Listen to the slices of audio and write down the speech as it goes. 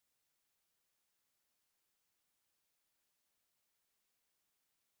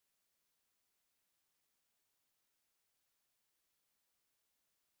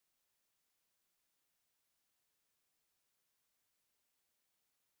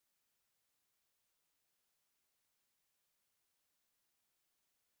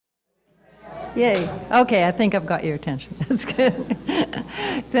Yay. Okay, I think I've got your attention. That's good.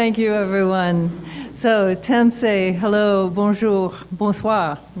 Thank you, everyone. So, Tensei, hello, bonjour,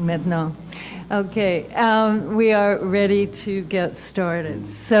 bonsoir, maintenant. Okay, we are ready to get started.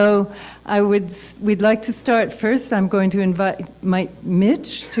 So, we'd like to start first. I'm going to invite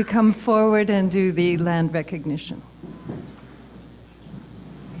Mitch to come forward and do the land recognition.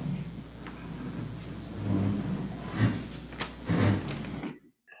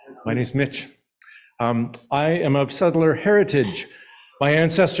 My name's Mitch. I am of settler heritage. My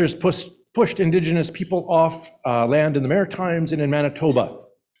ancestors pushed Indigenous people off land in the Maritimes and in Manitoba.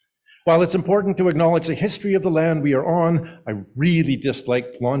 While it's important to acknowledge the history of the land we are on, I really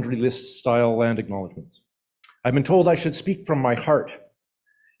dislike laundry list style land acknowledgements. I've been told I should speak from my heart.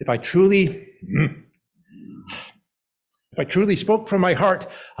 If I truly spoke from my heart,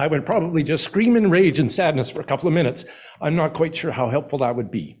 I would probably just scream in rage and sadness for a couple of minutes. I'm not quite sure how helpful that would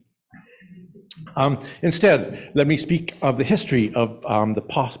be. Instead, let me speak of the history of the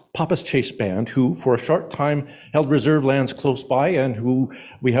Papas Chase Band, who for a short time held reserve lands close by and who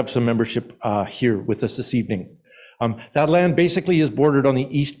we have some membership here with us this evening. That land basically is bordered on the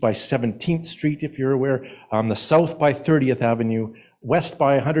east by 17th Street, if you're aware, the south by 30th Avenue, west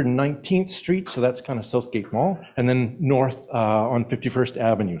by 119th Street, so that's kind of Southgate Mall, and then north on 51st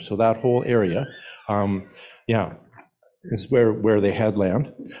Avenue, so that whole area. Is where they had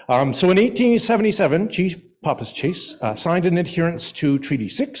land. So in 1877, Chief Papas Chase signed an adherence to Treaty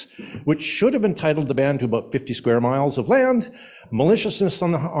 6, which should have entitled the band to about 50 square miles of land. Maliciousness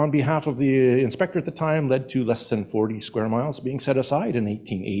on behalf of the inspector at the time led to less than 40 square miles being set aside in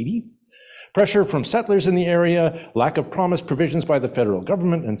 1880. Pressure from settlers in the area, lack of promised provisions by the federal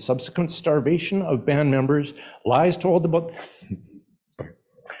government, and subsequent starvation of band members, lies told about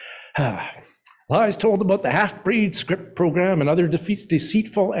the half-breed script program and other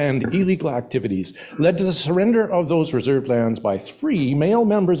deceitful and illegal activities led to the surrender of those reserved lands by 3 male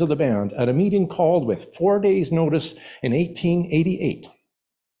members of the band at a meeting called with 4 days' notice in 1888.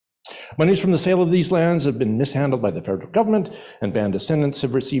 Monies from the sale of these lands have been mishandled by the federal government, and band descendants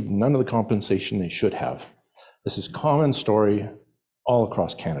have received none of the compensation they should have. This is a common story all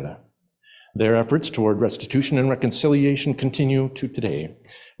across Canada. Their efforts toward restitution and reconciliation continue to today.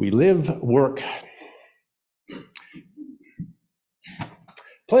 We live, work,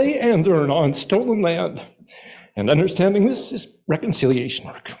 play, and earn on stolen land. And understanding this is reconciliation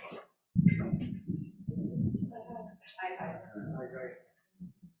work.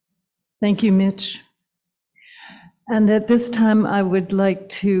 Thank you, Mitch. And at this time, I would like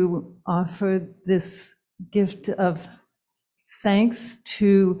to offer this gift of thanks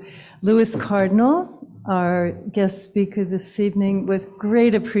to Louis Cardinal, our guest speaker this evening, with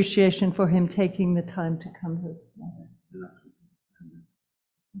great appreciation for him taking the time to come here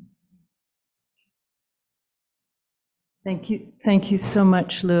tonight. Thank you so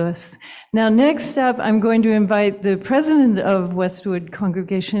much, Louis. Now, next up, I'm going to invite the president of Westwood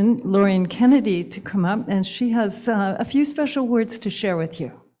Congregation, Lorian Kennedy, to come up, and she has a few special words to share with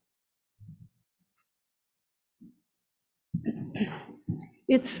you.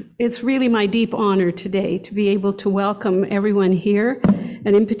 It's really my deep honor today to be able to welcome everyone here,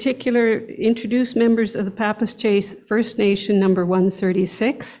 and in particular, introduce members of the Papas Chase First Nation number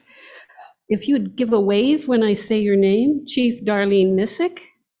 136. If you'd give a wave when I say your name, Chief Darlene Missick,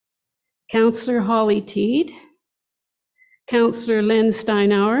 Councillor Holly Teed, Councillor Len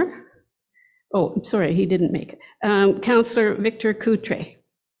Steinauer, oh, I'm sorry, he didn't make it, Councillor Victor Coutre.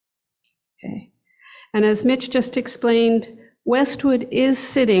 Okay. And as Mitch just explained, Westwood is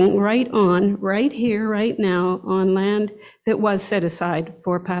sitting right here, right now, on land that was set aside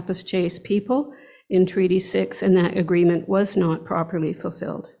for Papas Chase people in Treaty 6, and that agreement was not properly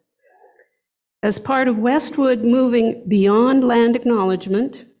fulfilled. As part of Westwood moving beyond land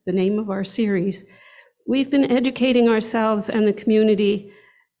acknowledgement, the name of our series, we've been educating ourselves and the community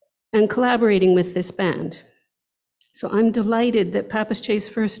and collaborating with this band. So I'm delighted that Papas Chase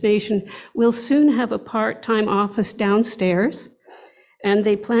First Nation will soon have a part-time office downstairs, and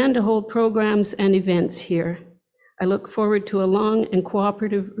they plan to hold programs and events here. I look forward to a long and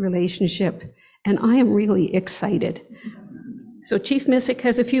cooperative relationship, and I am really excited. So Chief Missick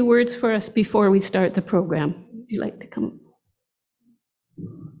has a few words for us before we start the program. Would you like to come?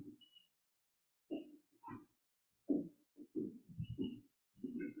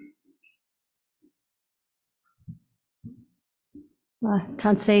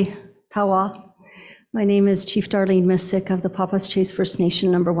 Tansei Tawa. My name is Chief Darlene Missick of the Papas Chase First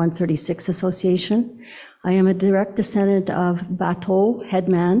Nation number 136 Association. I am a direct descendant of Bateau,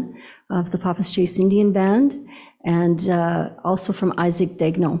 headman of the Papas Chase Indian Band, and also from Isaac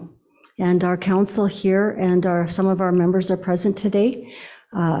Degno. And our council here and some of our members are present today.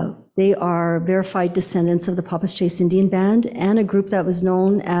 They are verified descendants of the Papas Chase Indian Band and a group that was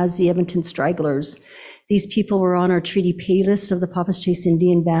known as the Edmonton Stragglers. These people were on our treaty pay list of the Papas Chase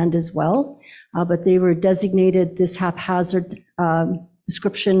Indian Band as well, but they were designated this haphazard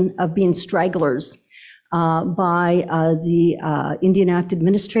description of being stragglers by the Indian Act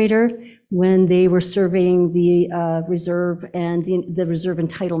Administrator when they were surveying the reserve and the reserve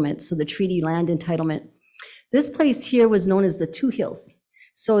entitlement, so the treaty land entitlement. This place here was known as the Two Hills.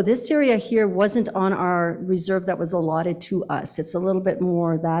 So this area here wasn't on our reserve that was allotted to us. It's a little bit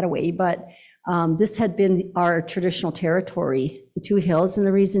more that way, but this had been our traditional territory, the Two Hills, and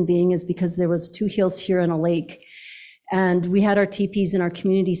the reason being is because there was two hills here and a lake. And we had our teepees and our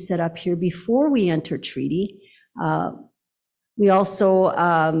community set up here before we entered treaty. We also,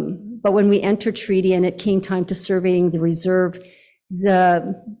 but when we entered treaty and it came time to surveying the reserve,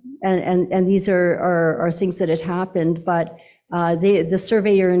 and these are things that had happened, but the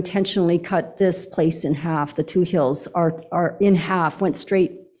surveyor intentionally cut this place in half. The Two Hills are in half, went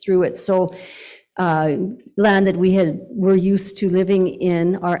straight through it. So land that were used to living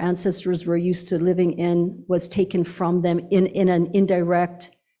in, our ancestors were used to living in, was taken from them in an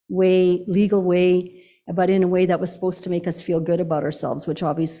indirect way, legal way, but in a way that was supposed to make us feel good about ourselves, which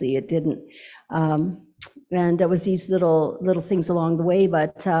obviously it didn't. And there was these little things along the way,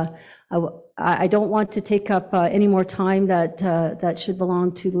 but I don't want to take up any more time that should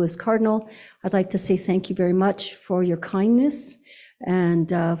belong to Louis Cardinal. I'd like to say thank you very much for your kindness and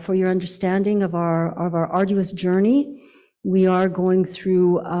for your understanding of our arduous journey. We are going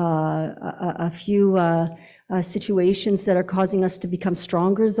through a few situations that are causing us to become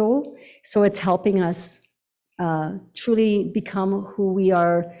stronger, though. So it's helping us truly become who we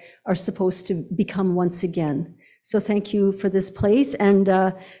are supposed to become once again. So thank you for this place. And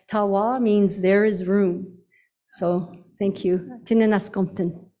tawa means there is room. So thank you.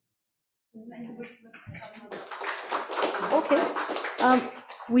 Tinenaskomten. Okay.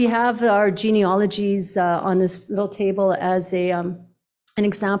 We have our genealogies on this little table as an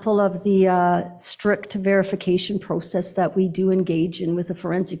example of the strict verification process that we do engage in with a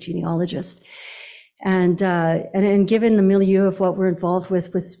forensic genealogist. And given the milieu of what we're involved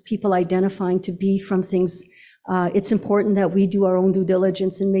with people identifying to be from things, it's important that we do our own due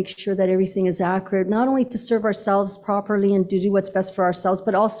diligence and make sure that everything is accurate, not only to serve ourselves properly and to do what's best for ourselves,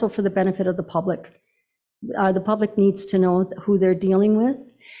 but also for the benefit of the public. The public needs to know who they're dealing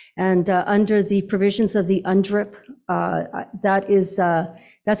with. And under the provisions of the UNDRIP,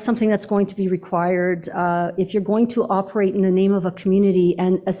 that's something that's going to be required. If you're going to operate in the name of a community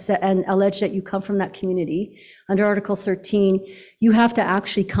and allege that you come from that community, under Article 13, you have to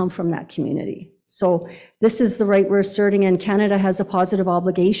actually come from that community. So this is the right we're asserting, and Canada has a positive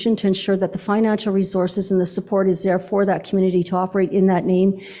obligation to ensure that the financial resources and the support is there for that community to operate in that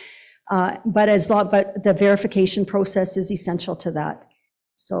name. But the verification process is essential to that.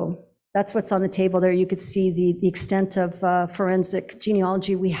 So that's what's on the table there. You could see the extent of forensic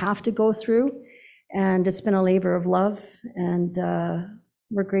genealogy we have to go through, and it's been a labor of love, and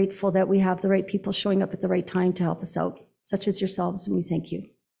we're grateful that we have the right people showing up at the right time to help us out, such as yourselves, and we thank you.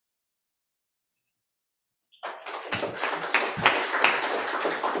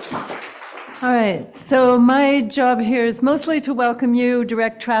 All right, so my job here is mostly to welcome you,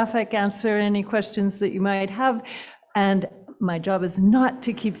 direct traffic, answer any questions that you might have, and my job is not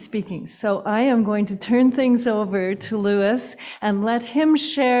to keep speaking. So I am going to turn things over to Louis and let him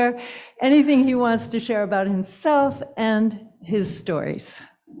share anything he wants to share about himself and his stories.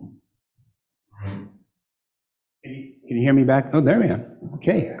 Can you hear me back? Oh, there we are.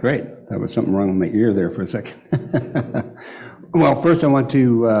 Okay, great. There was something wrong with my ear there for a second. Well, first I want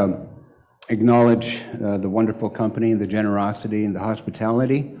to acknowledge the wonderful company, the generosity and the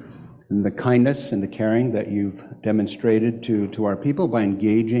hospitality and the kindness and the caring that you've demonstrated to our people by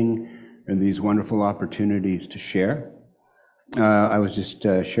engaging in these wonderful opportunities to share. I was just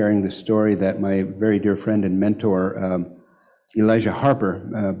sharing the story that my very dear friend and mentor, Elijah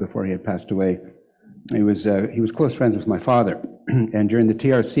Harper, before he had passed away, he was close friends with my father. And during the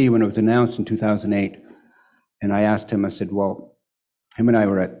TRC, when it was announced in 2008, and I asked him, I said, well, him and I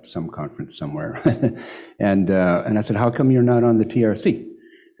were at some conference somewhere, and I said, how come you're not on the TRC?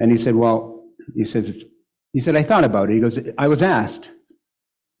 And he said, well, he said, I thought about it. He goes, I was asked,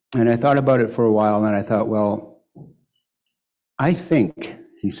 and I thought about it for a while, and I thought, well, I think,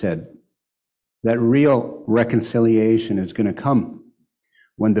 he said, that real reconciliation is going to come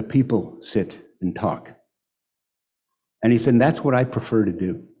when the people sit and talk. And he said, that's what I prefer to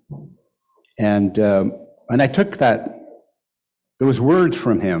do. And I took that, those words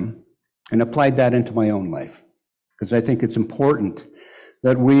from him, and applied that into my own life. Because I think it's important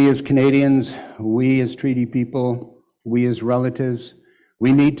that we as Canadians, we as treaty people, we as relatives,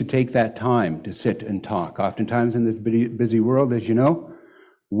 we need to take that time to sit and talk. Oftentimes in this busy world, as you know,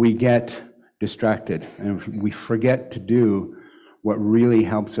 we get distracted and we forget to do what really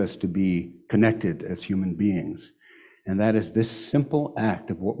helps us to be connected as human beings. And that is this simple act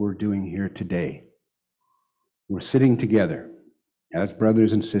of what we're doing here today. We're sitting together as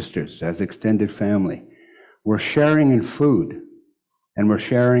brothers and sisters, as extended family. We're sharing in food and we're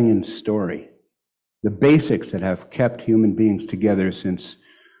sharing in story. The basics that have kept human beings together since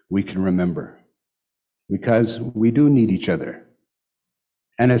we can remember. Because we do need each other.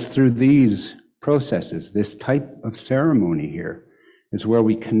 And it's through these processes, this type of ceremony here, is where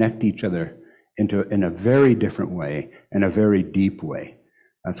we connect each other in a very different way, and a very deep way.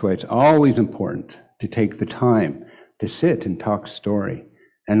 That's why it's always important to take the time to sit and talk story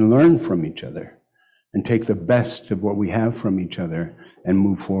and learn from each other and take the best of what we have from each other and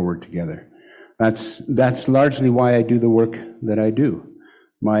move forward together. That's largely why I do the work that I do.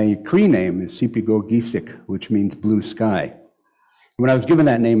 My Cree name is Sipigo Gisik, which means blue sky. When I was given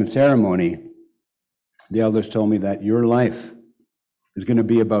that name in ceremony, the elders told me that your life is going to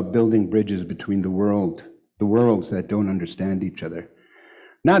be about building bridges between the worlds that don't understand each other.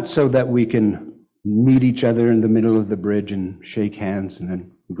 Not so that we can meet each other in the middle of the bridge and shake hands and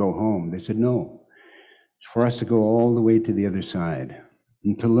then go home. They said, no, it's for us to go all the way to the other side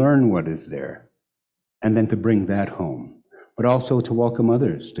and to learn what is there and then to bring that home, but also to welcome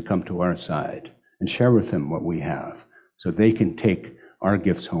others to come to our side and share with them what we have so they can take our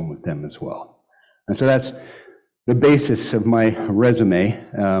gifts home with them as well. And so that's the basis of my resume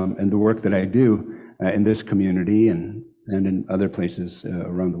and the work that I do in this community and in other places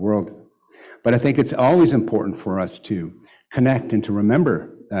around the world. But I think it's always important for us to connect and to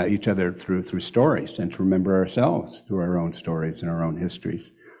remember each other through stories and to remember ourselves through our own stories and our own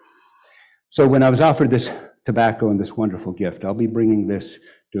histories. So when I was offered this tobacco and this wonderful gift, I'll be bringing this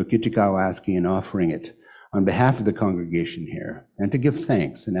to a kihciy askiy and offering it on behalf of the congregation here, and to give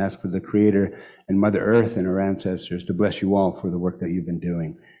thanks and ask for the Creator and Mother Earth and our ancestors to bless you all for the work that you've been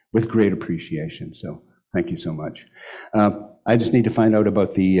doing with great appreciation. So thank you so much. I just need to find out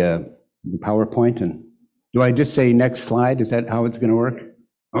about the PowerPoint, and do I just say next slide? Is that how it's going to work?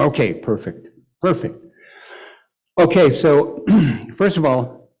 Okay, perfect. Okay, so first of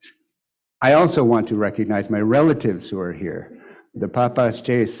all, I also want to recognize my relatives who are here, the Papas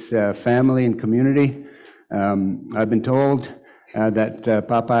Chase family and community. I've been told that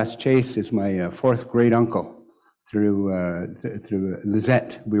Papas Chase is my fourth great uncle through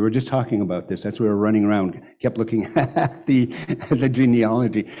Lizette. We were just talking about this. That's why we were running around, kept looking at the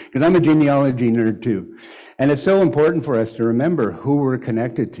genealogy, because I'm a genealogy nerd too. And it's so important for us to remember who we're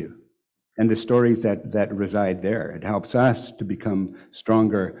connected to and the stories that reside there. It helps us to become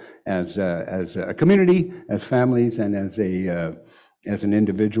stronger as a community, as families, and as an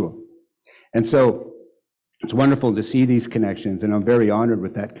individual. And so it's wonderful to see these connections, and I'm very honored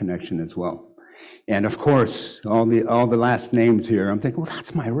with that connection as well. And of course, all the last names here, I'm thinking, well,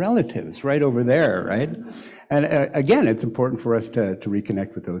 that's my relatives right over there, right? And again, it's important for us to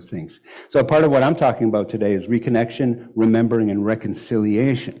reconnect with those things. So part of what I'm talking about today is reconnection, remembering, and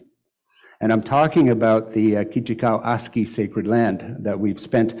reconciliation. And I'm talking about the kihciy askiy sacred land that we've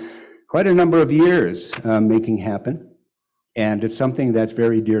spent quite a number of years making happen. And it's something that's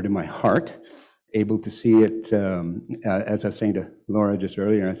very dear to my heart. Able to see it, as I was saying to Laura just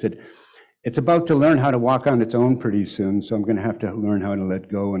earlier, I said, it's about to learn how to walk on its own pretty soon, so I'm going to have to learn how to let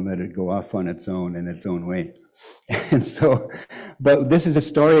go and let it go off on its own in its own way. And so, but this is a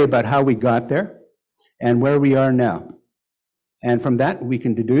story about how we got there and where we are now. And from that, we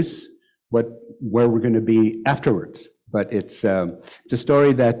can deduce where we're going to be afterwards. But it's a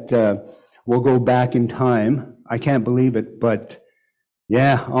story that will go back in time. I can't believe it, but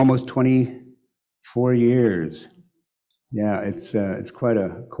yeah, almost 24 years. Yeah, it's quite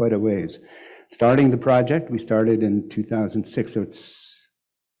a ways. Starting the project, we started in 2006, so it's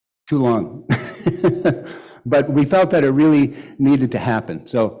too long. But we felt that it really needed to happen.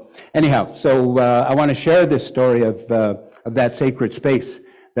 So anyhow, I want to share this story of that sacred space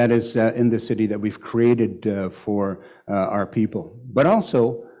that is in the city that we've created for our people, but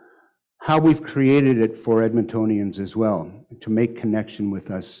also how we've created it for Edmontonians as well, to make connection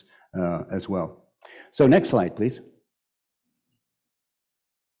with us as well. So next slide, please.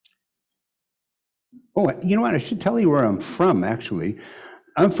 Oh, you know what? I should tell you where I'm from, actually.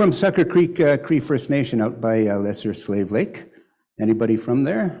 I'm from Sucker Creek Cree First Nation out by Lesser Slave Lake. Anybody from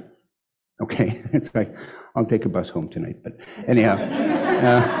there? Okay, it's like, I'll take a bus home tonight, but anyhow.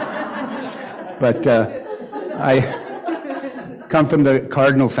 But I come from the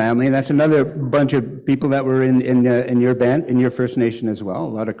Cardinal family, and that's another bunch of people that were in your band, in your First Nation as well. A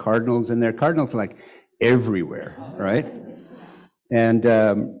lot of Cardinals in there. Cardinals like everywhere, right? And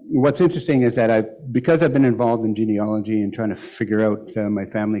what's interesting is that because I've been involved in genealogy and trying to figure out my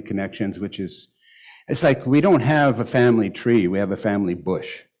family connections, it's like we don't have a family tree, we have a family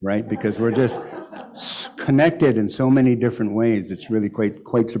bush, right? Because we're just connected in so many different ways. It's really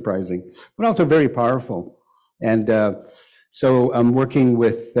quite surprising, but also very powerful. And so I'm working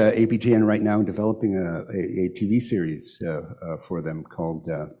with APTN right now, developing a TV series for them called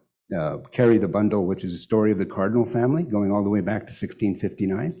Carry the Bundle, which is a story of the Cardinal family going all the way back to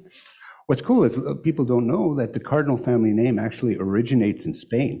 1659. What's cool is people don't know that the Cardinal family name actually originates in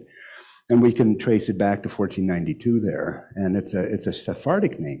Spain. And we can trace it back to 1492 there. And it's a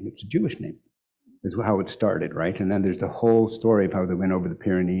Sephardic name, it's a Jewish name, is how it started, right? And then there's the whole story of how they went over the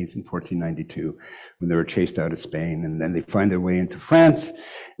Pyrenees in 1492 when they were chased out of Spain. And then they find their way into France.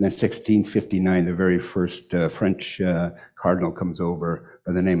 And then 1659, the very first French cardinal comes over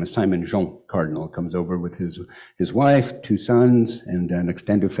by the name of Simon Jean Cardinal, comes over with his wife, 2 sons, and an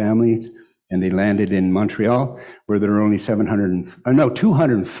extended family. And they landed in Montreal, where there are only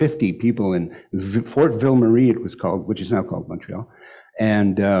 250 people in Fort Ville-Marie, it was called, which is now called Montreal,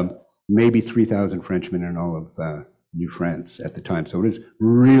 and maybe 3,000 Frenchmen in all of New France at the time. So it is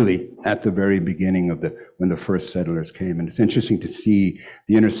really at the very beginning of when the first settlers came. And it's interesting to see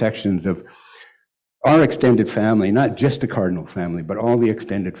the intersections of our extended family, not just the Cardinal family, but all the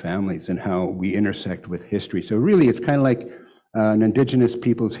extended families and how we intersect with history. So really, it's kind of like an Indigenous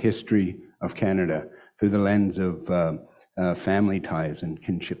people's history of Canada through the lens of family ties and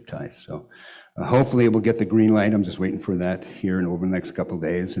kinship ties. So hopefully we'll get the green light. I'm just waiting for that here and over the next couple of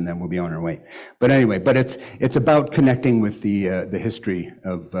days, and then we'll be on our way. But anyway, it's about connecting with the history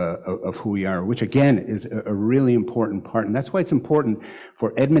of who we are, which again is a really important part. And that's why it's important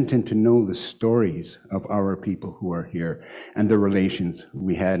for Edmonton to know the stories of our people who are here and the relations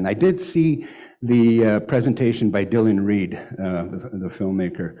we had. And I did see the presentation by Dylan Reed, the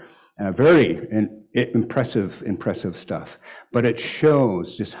filmmaker. Very impressive stuff. But it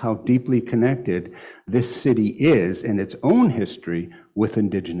shows just how deeply connected this city is in its own history with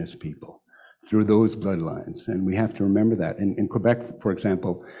Indigenous people through those bloodlines. And we have to remember that. In Quebec, for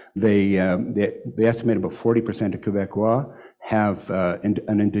example, they estimate about 40% of Quebecois have an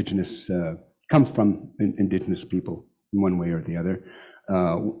Indigenous, come from Indigenous people in one way or the other.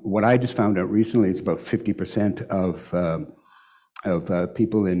 What I just found out recently is about 50% of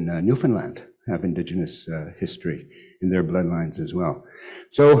people in Newfoundland have Indigenous history in their bloodlines as well.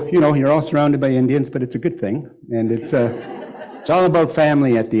 So, you're all surrounded by Indians, but it's a good thing. And it's all about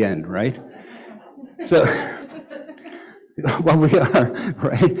family at the end, right? So, well, we are,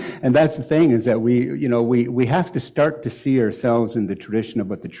 right? And that's the thing, is that we have to start to see ourselves in the tradition of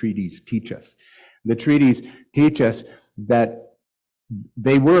what the treaties teach us. The treaties teach us that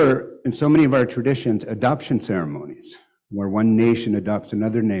they were, in so many of our traditions, adoption ceremonies, where one nation adopts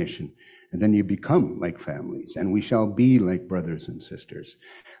another nation, and then you become like families, and we shall be like brothers and sisters.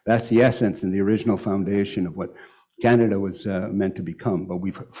 That's the essence and the original foundation of what Canada was meant to become, but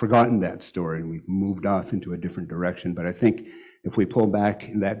we've forgotten that story, and we've moved off into a different direction. But I think if we pull back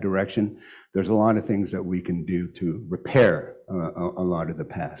in that direction, there's a lot of things that we can do to repair a lot of the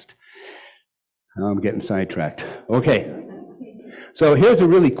past. I'm getting sidetracked. Okay. So here's a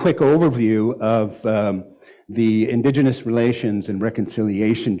really quick overview of the Indigenous relations and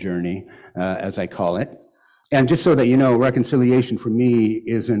reconciliation journey, as I call it. And just so that you know, reconciliation for me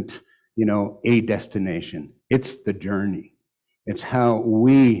isn't, a destination. It's the journey. It's how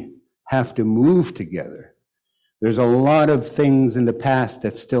we have to move together. There's a lot of things in the past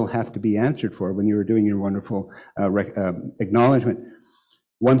that still have to be answered for when you were doing your wonderful acknowledgement.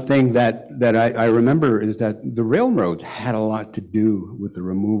 One thing that I remember is that the railroads had a lot to do with the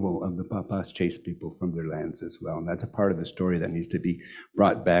removal of the Papas Chase people from their lands as well. And that's a part of the story that needs to be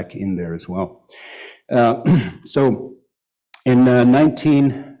brought back in there as well. So in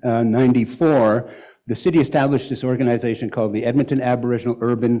 1994, the city established this organization called the Edmonton Aboriginal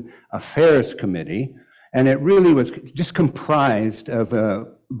Urban Affairs Committee. And it really was just comprised of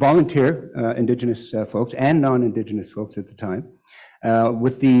volunteer Indigenous folks and non-Indigenous folks at the time.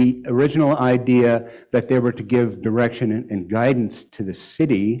 With the original idea that they were to give direction and guidance to the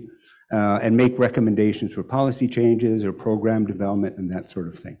city and make recommendations for policy changes or program development and that sort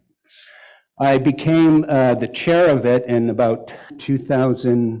of thing. I became the chair of it in about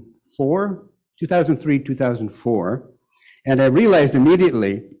 2003, 2004, and I realized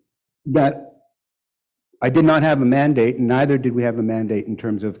immediately that I did not have a mandate, and neither did we have a mandate in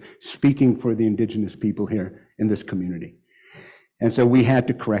terms of speaking for the Indigenous people here in this community. And so we had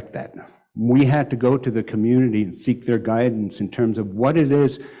to correct that. We had to go to the community and seek their guidance in terms of what it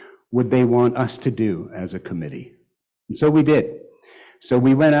is would they want us to do as a committee. And so we did. So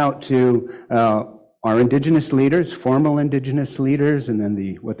we went out to our Indigenous leaders, formal Indigenous leaders, and then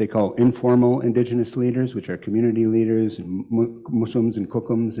what they call informal Indigenous leaders, which are community leaders and Muslims and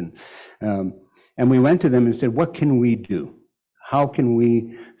Kokums, and we went to them and said, what can we do? How can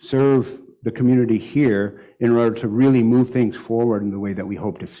we serve the community here in order to really move things forward in the way that we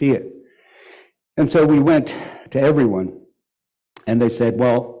hope to see it? And so we went to everyone, and they said,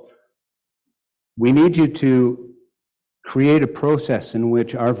 well, we need you to create a process in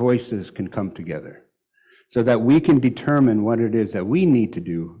which our voices can come together so that we can determine what it is that we need to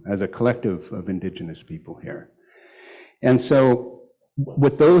do as a collective of Indigenous people here. And so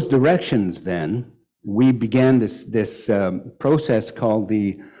with those directions then, we began this process called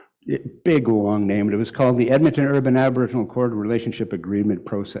the, big long name, but it was called the Edmonton Urban Aboriginal Accord Relationship Agreement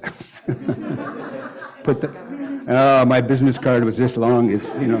Process. My business card was this long,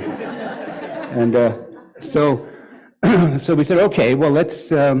 it's, you know. And so we said, okay, well, let's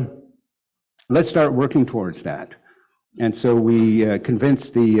start working towards that. And so we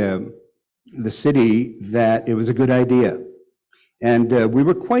convinced the city that it was a good idea. And we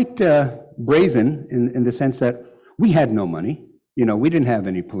were quite brazen in the sense that we had no money. You know, we didn't have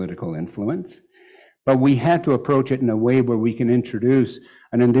any political influence, but we had to approach it in a way where we can introduce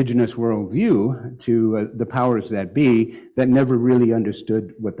an Indigenous worldview to the powers that be that never really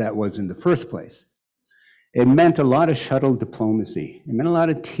understood what that was in the first place. It meant a lot of shuttle diplomacy. It meant a lot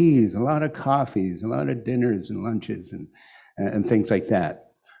of teas, a lot of coffees, a lot of dinners and lunches and things like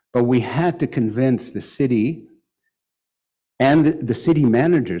that. But we had to convince the city and the city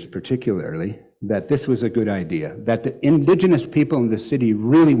managers particularly that this was a good idea, that the Indigenous people in the city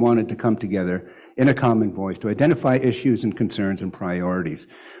really wanted to come together in a common voice to identify issues and concerns and priorities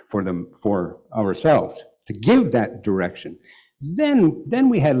for ourselves, to give that direction. Then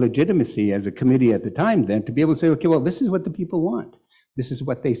we had legitimacy as a committee at the time then to be able to say, okay, well, this is what the people want. This is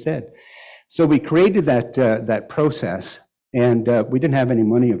what they said. So we created that process, and we didn't have any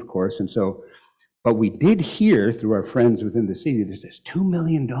money, of course, and so, but we did hear through our friends within the city, there's this $2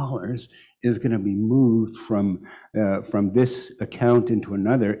 million is going to be moved from this account into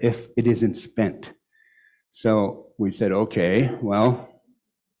another if it isn't spent. So we said, okay, well,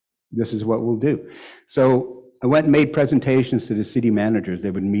 this is what we'll do. So I went and made presentations to the city managers.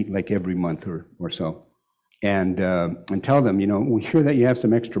 They would meet like every month or so, and tell them, you know, we hear that you have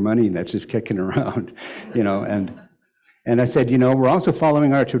some extra money that's just kicking around, you know, and I said, you know, we're also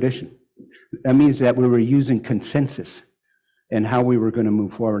following our tradition. That means that we were using consensus and how we were going to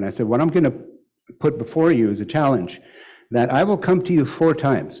move forward. And I said, what I'm going to put before you is a challenge that I will come to you 4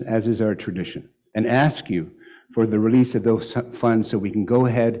 times, as is our tradition, and ask you for the release of those funds so we can go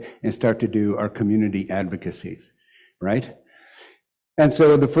ahead and start to do our community advocacies, right? And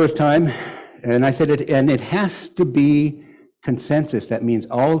so the first time, and I said, it has to be consensus. That means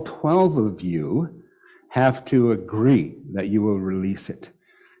all 12 of you have to agree that you will release it.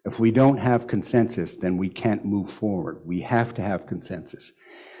 If we don't have consensus, then we can't move forward. We have to have consensus.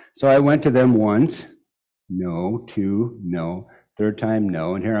 So I went to them once, no, 2, no, 3rd time,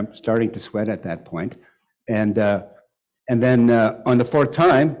 no, and here I'm starting to sweat at that point. And then on the 4th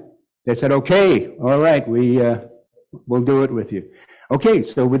time, they said, okay, all right, we'll do it with you. Okay,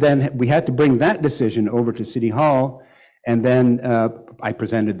 so we had to bring that decision over to City Hall, and then I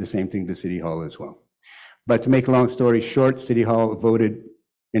presented the same thing to City Hall as well. But to make a long story short, City Hall voted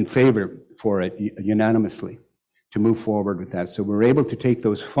in favor for it unanimously to move forward with that. So we're able to take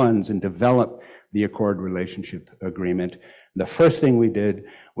those funds and develop the Accord Relationship Agreement. The first thing we did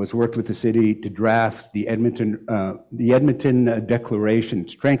was work with the city to draft the Edmonton Declaration,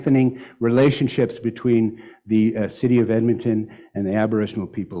 strengthening relationships between the city of Edmonton and the Aboriginal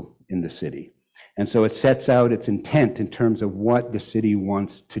people in the city. And so it sets out its intent in terms of what the city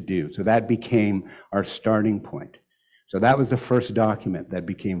wants to do. So that became our starting point. So that was the first document that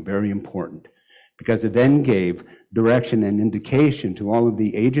became very important because it then gave direction and indication to all of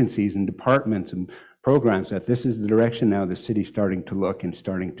the agencies and departments and programs that this is the direction now the city's starting to look and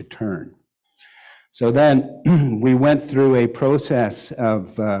starting to turn. So then we went through a process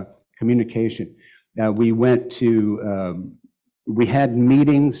of communication. We had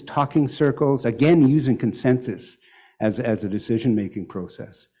meetings, talking circles, again using consensus as a decision-making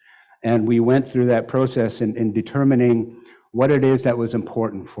process. And we went through that process in determining what it is that was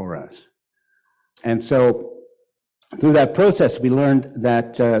important for us. And so through that process, we learned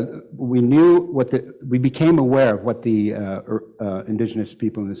that we became aware of what the Indigenous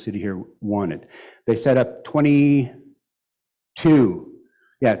people in the city here wanted. They set up 22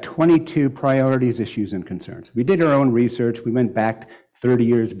 priorities, issues, and concerns. We did our own research. We went back 30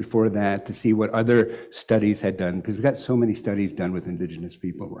 years before that to see what other studies had done, because we've got so many studies done with Indigenous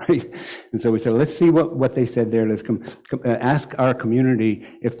people, right? And so we said, let's see what they said there. Let's ask our community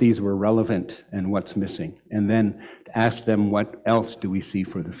if these were relevant and what's missing, and then ask them what else do we see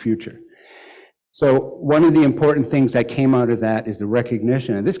for the future. So one of the important things that came out of that is the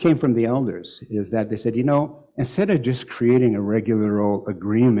recognition, and this came from the elders, is that they said, instead of just creating a regular old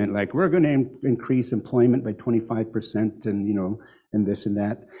agreement, like we're going to increase employment by 25% and this and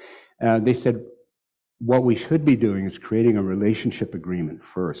that, they said, what we should be doing is creating a relationship agreement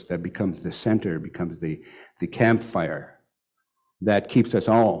first that becomes the center, becomes the campfire that keeps us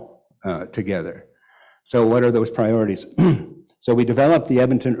all together. So what are those priorities? So we developed the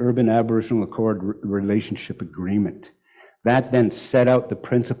Edmonton Urban Aboriginal Accord Relationship Agreement. That then set out the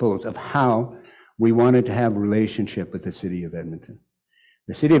principles of how we wanted to have a relationship with the City of Edmonton.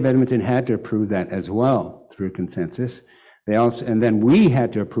 The City of Edmonton had to approve that as well through consensus. And then we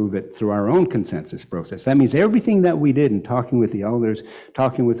had to approve it through our own consensus process. That means everything that we did in talking with the elders,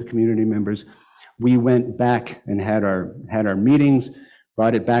 talking with the community members, we went back and had our meetings,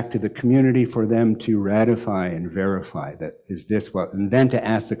 brought it back to the community for them to ratify and verify that is this what, and then to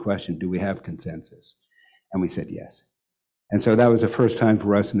ask the question, do we have consensus? And we said yes. And so that was the first time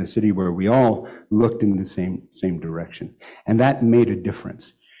for us in the city where we all looked in the same direction. And that made a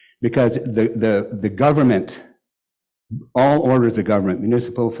difference because the government, all orders of government,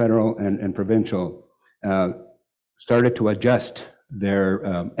 municipal, federal, and provincial, started to adjust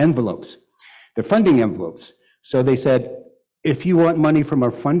their envelopes, their funding envelopes. So they said, if you want money from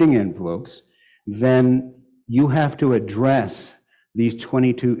our funding envelopes, then you have to address these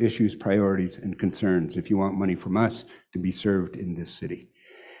 22 issues, priorities, and concerns if you want money from us to be served in this city.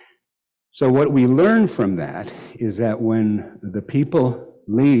 So what we learned from that is that when the people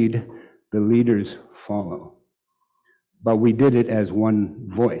lead, the leaders follow. But we did it as one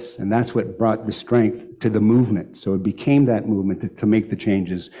voice, and that's what brought the strength to the movement. So it became that movement to make the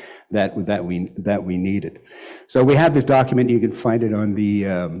changes that we needed. So we have this document. You can find it on the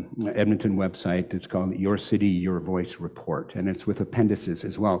Edmonton website. It's called Your City, Your Voice Report, and it's with appendices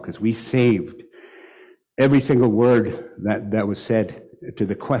as well, because we saved every single word that was said to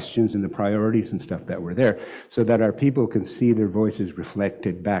the questions and the priorities and stuff that were there, so that our people can see their voices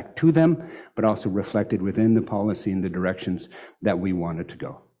reflected back to them, but also reflected within the policy and the directions that we wanted to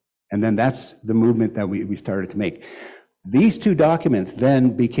go. And then that's the movement that we started to make. These two documents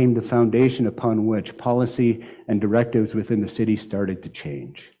then became the foundation upon which policy and directives within the city started to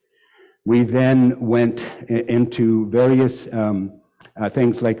change. We then went into various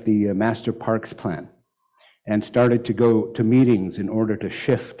things like the Master Parks Plan, and started to go to meetings in order to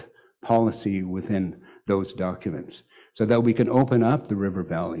shift policy within those documents so that we can open up the river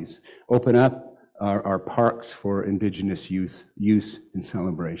valleys, open up our parks for Indigenous youth use and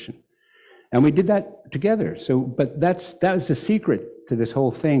celebration. And we did that together. But that was the secret to this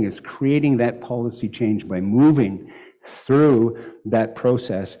whole thing, is creating that policy change by moving through that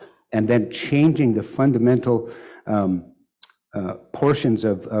process and then changing the fundamental portions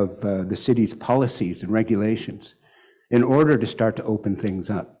of the city's policies and regulations in order to start to open things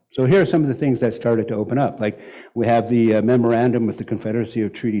up. So here are some of the things that started to open up. Like we have the memorandum with the Confederacy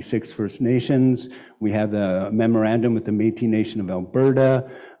of Treaty 6 First Nations. We have the memorandum with the Métis Nation of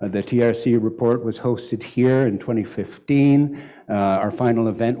Alberta. The TRC report was hosted here in 2015. Our final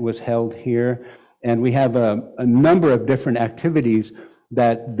event was held here. And we have a number of different activities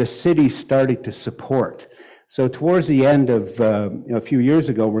that the city started to support. So towards the end of a few years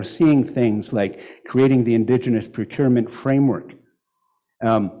ago, we're seeing things like creating the Indigenous Procurement Framework,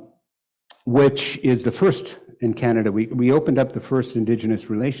 which is the first in Canada. We opened up the first Indigenous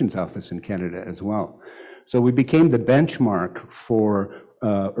Relations Office in Canada as well. So we became the benchmark for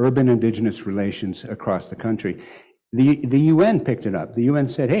urban Indigenous relations across the country. The UN picked it up. The UN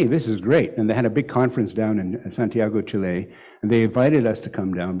said, hey, this is great. And they had a big conference down in Santiago, Chile, and they invited us to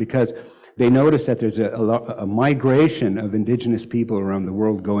come down because they noticed that there's a migration of Indigenous people around the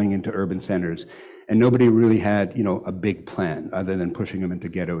world going into urban centers, and nobody really had, a big plan other than pushing them into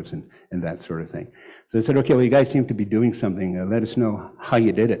ghettos and that sort of thing. So they said, okay, well, you guys seem to be doing something. Let us know how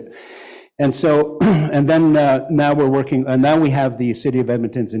you did it. And so, and then now we're working, now we have the City of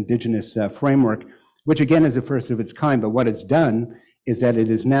Edmonton's Indigenous Framework, which again is the first of its kind, but what it's done is that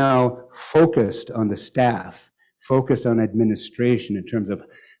it is now focused on the staff, focused on administration in terms of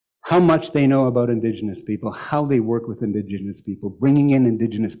how much they know about Indigenous people, how they work with Indigenous people, bringing in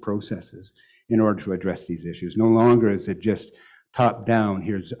Indigenous processes in order to address these issues. No longer is it just top down,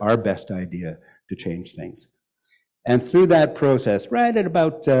 here's our best idea to change things. And through that process, right at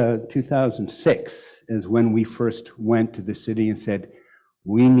about 2006 is when we first went to the city and said,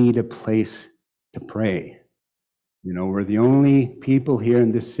 we need a place to pray. You know, we're the only people here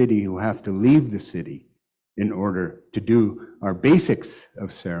in this city who have to leave the city in order to do our basics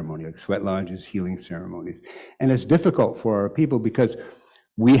of ceremony, like sweat lodges, healing ceremonies. And it's difficult for our people because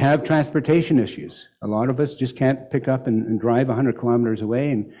we have transportation issues. A lot of us just can't pick up and drive 100 kilometers away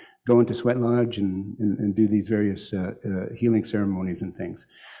and go into sweat lodge and do these various healing ceremonies and things.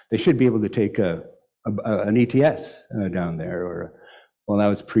 They should be able to take an ETS down there, or, well, that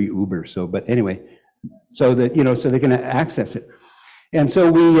was pre-Uber, so, but anyway, so that, you know, so they can access it. And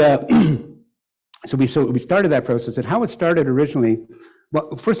so we started that process. And how it started originally,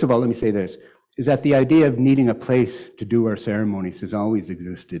 well, first of all, let me say this, is that the idea of needing a place to do our ceremonies has always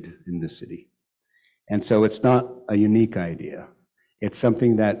existed in the city. And so it's not a unique idea. It's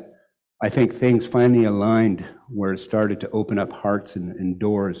something that I think things finally aligned where it started to open up hearts and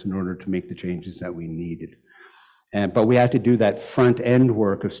doors in order to make the changes that we needed. But we had to do that front end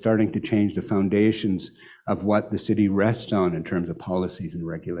work of starting to change the foundations of what the city rests on in terms of policies and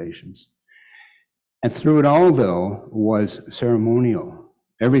regulations. And through it all, though, was ceremonial.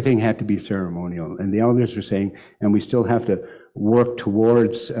 Everything had to be ceremonial. And the elders were saying, and we still have to work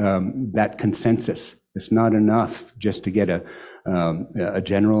towards that consensus. It's not enough just to get a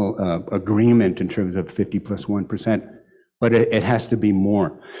general agreement in terms of 50 plus 1%, but it has to be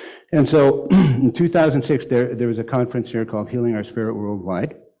more. And so in 2006, there was a conference here called Healing Our Spirit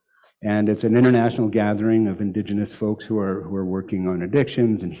Worldwide. And it's an international gathering of Indigenous folks who are working on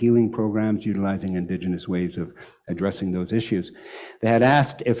addictions and healing programs, utilizing Indigenous ways of addressing those issues. They had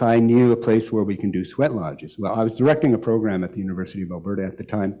asked if I knew a place where we can do sweat lodges. Well, I was directing a program at the University of Alberta at the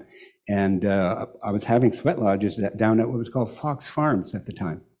time, and I was having sweat lodges down at what was called Fox Farms at the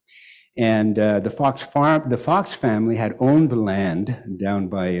time. And the Fox family had owned the land down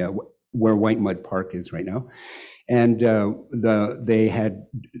by where Whitemud Park is right now. And they had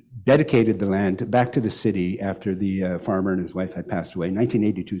dedicated the land back to the city after the farmer and his wife had passed away,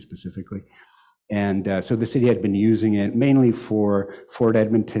 1982 specifically. And so the city had been using it mainly for Fort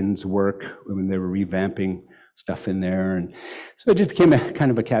Edmonton's work when they were revamping stuff in there. And so it just became a kind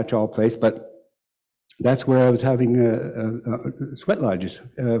of a catch-all place. But that's where I was having sweat lodges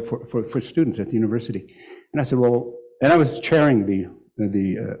for students at the university. And I said, well, and I was chairing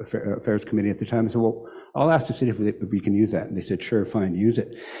the affairs committee at the time. I said, well, I'll ask the city if we can use that. And they said, sure, fine, use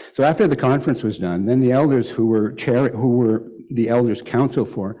it. So after the conference was done, then the elders who were the elders council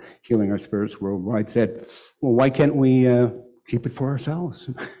for Healing Our Spirits Worldwide said, well, why can't we keep it for ourselves?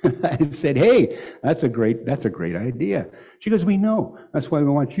 I said, hey, that's a great idea. She goes, we know. That's why we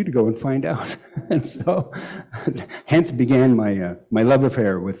want you to go and find out. And so, hence began my love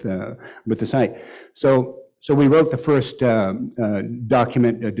affair with the site. So we wrote the first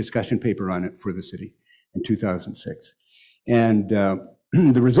discussion paper on it for the city in 2006. And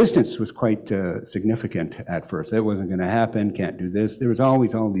the resistance was quite significant at first. It wasn't going to happen, can't do this. There was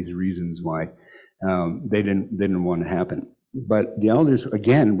always all these reasons why they didn't want to happen. But the elders,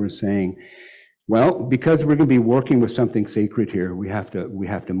 again, were saying, well, because we're going to be working with something sacred here, we have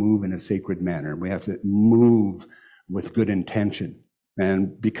to move in a sacred manner. We have to move with good intention.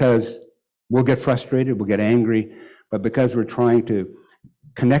 And because we'll get frustrated, we'll get angry, but because we're trying to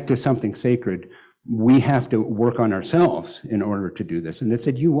connect to something sacred, we have to work on ourselves in order to do this. And they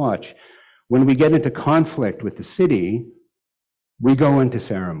said, you watch, when we get into conflict with the city, we go into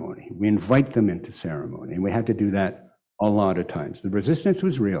ceremony. We invite them into ceremony. And we had to do that a lot of times. The resistance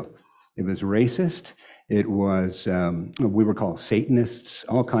was real. It was racist. It was, we were called Satanists,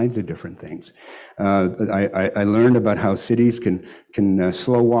 all kinds of different things. I learned about how cities can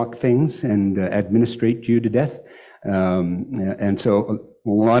slow walk things and administrate you to death. And so a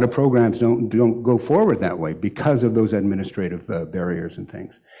lot of programs don't go forward that way because of those administrative barriers and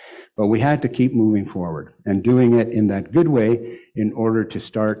things. But we had to keep moving forward and doing it in that good way in order to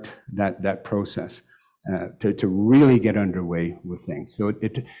start that process, to really get underway with things. So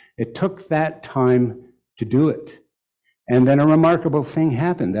it took that time to do it. And then a remarkable thing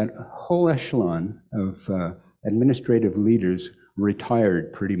happened. That whole echelon of administrative leaders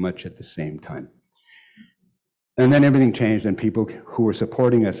retired pretty much at the same time. And then everything changed, and people who were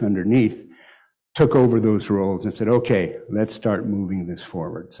supporting us underneath took over those roles and said, okay, let's start moving this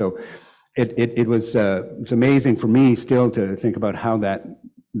forward. So it's amazing for me still to think about how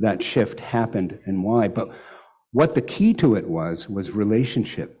that shift happened and why. But what the key to it was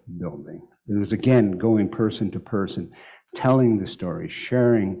relationship building. It was, again, going person to person, telling the story,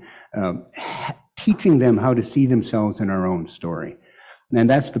 sharing, teaching them how to see themselves in our own story. And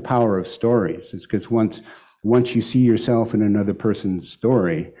that's the power of stories. It's because once you see yourself in another person's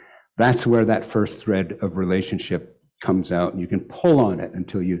story, that's where that first thread of relationship comes out, and you can pull on it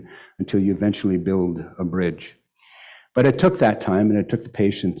until you eventually build a bridge. But it took that time, and it took the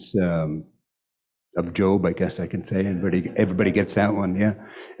patience of Job, I guess I can say. Everybody gets that one, yeah.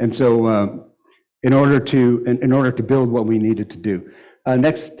 And so, in order to build what we needed to do,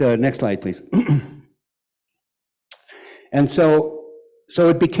 next slide, please. And so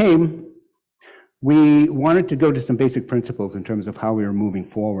it became. We wanted to go to some basic principles in terms of how we were moving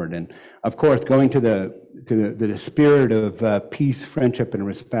forward, and of course, going to the spirit of peace, friendship, and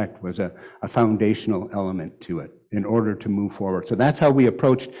respect was a foundational element to it in order to move forward. So that's how we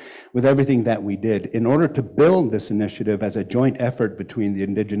approached with everything that we did in order to build this initiative as a joint effort between the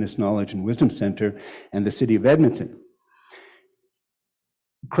Indigenous Knowledge and Wisdom Center and the City of Edmonton.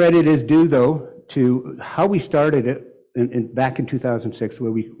 Credit is due, though, to how we started it. Back in 2006,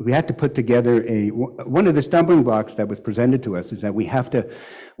 where we had to put together one of the stumbling blocks that was presented to us is that we have to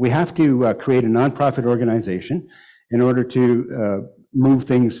create a nonprofit organization in order to move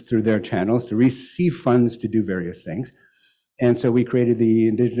things through their channels, to receive funds to do various things. And so we created the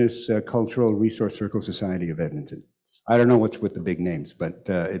Indigenous Cultural Resource Circle Society of Edmonton. I don't know what's with the big names, but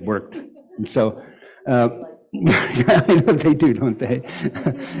it worked. And so yeah, I know they do, don't they?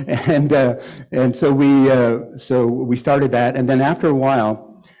 and so we started that, and then after a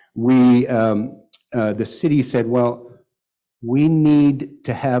while, the city said, well, we need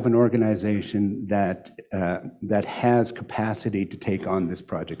to have an organization that has capacity to take on this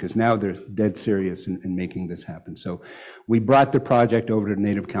project, because now they're dead serious in making this happen. So we brought the project over to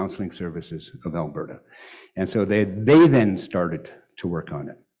Native Counseling Services of Alberta, and so they then started to work on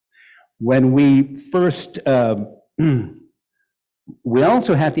it. When we first, we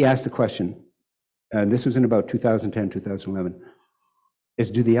also had to ask the question, this was in about 2010, 2011,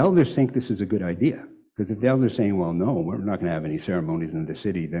 is do the elders think this is a good idea? Because if the elders are saying, well, no, we're not going to have any ceremonies in the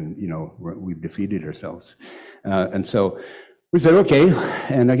city, then, we've defeated ourselves. And so we said, okay.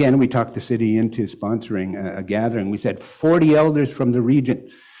 And again, we talked the city into sponsoring a gathering. We said 40 elders from the region.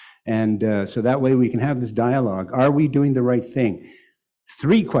 And so that way we can have this dialogue. Are we doing the right thing?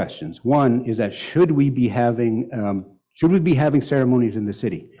 3 questions. One is that should we be having ceremonies in the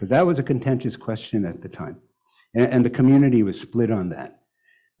city? Because that was a contentious question at the time, and the community was split on that.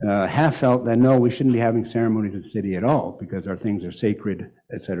 Half felt that no, we shouldn't be having ceremonies in the city at all because our things are sacred,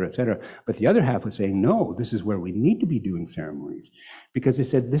 et cetera, et cetera. But the other half was saying no, this is where we need to be doing ceremonies, because they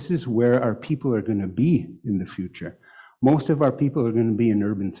said this is where our people are going to be in the future. Most of our people are going to be in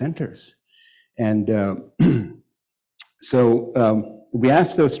urban centers, and we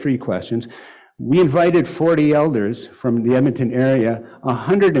asked those 3 questions. We invited 40 elders from the Edmonton area.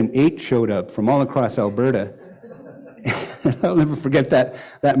 108 showed up from all across Alberta. I'll never forget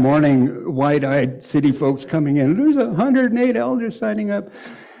that morning, wide-eyed city folks coming in. There's 108 elders signing up.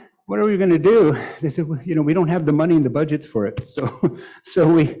 What are we going to do? They said, well, we don't have the money in the budgets for it. So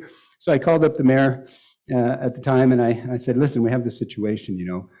I called up the mayor at the time, and I said, listen, we have this situation.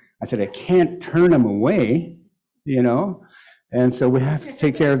 I said, I can't turn them away. And so we have to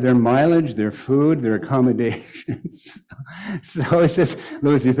take care of their mileage, their food, their accommodations. So he says,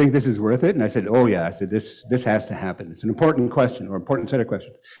 Louis, do you think this is worth it? And I said, oh yeah. I said, this has to happen. It's an important question, or important set of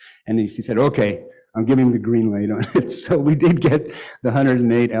questions. And he said, okay, I'm giving the green light on it. So we did get the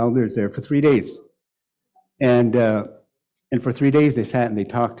 108 elders there for 3 days. And for 3 days they sat and they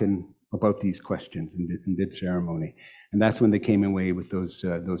talked about these questions and did ceremony. And that's when they came away with those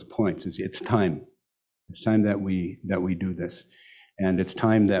points. It's time. It's time that we do this, and it's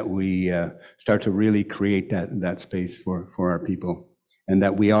time that we start to really create that space for our people, and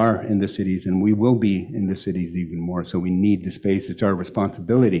that we are in the cities, and we will be in the cities even more. So we need the space. It's our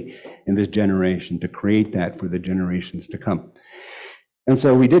responsibility in this generation to create that for the generations to come. And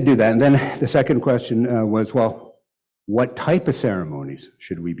so we did do that. And then the second question was, well, what type of ceremonies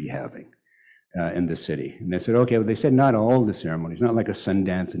should we be having in the city? And they said, okay, well, they said not all the ceremonies, not like a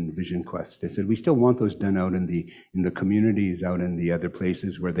Sundance and Vision Quest. They said we still want those done out in the communities, out in the other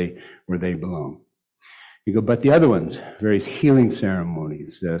places where they belong. You go, but the other ones, various healing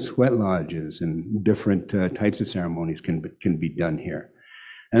ceremonies, sweat lodges, and different types of ceremonies can be done here.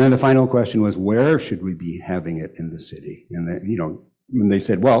 And then the final question was, where should we be having it in the city? And when they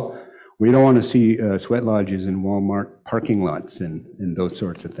said, well, we don't want to see sweat lodges in Walmart parking lots and those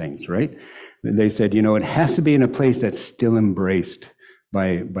sorts of things, right? They said, it has to be in a place that's still embraced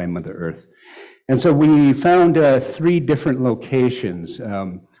by Mother Earth. And so we found 3 different locations,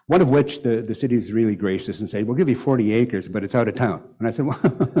 one of which the city is really gracious and said, we'll give you 40 acres, but it's out of town. And I said, well,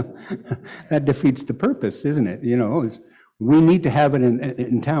 that defeats the purpose, isn't it? You know, we need to have it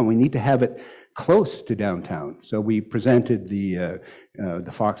in town. We need to have it close to downtown. So we presented the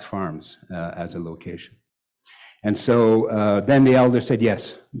Fox Farms as a location. And so then the elder said,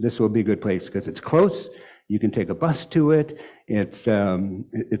 yes, this will be a good place because it's close. You can take a bus to it. It's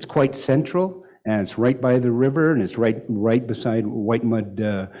quite central, and it's right by the river, and it's right beside Whitemud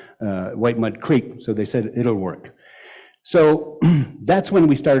Creek. So they said it'll work. So that's when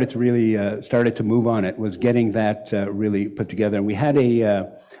we started to really started to move on it, was getting that really put together. And we had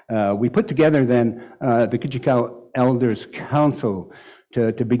we put together then the Kihciy Elders Council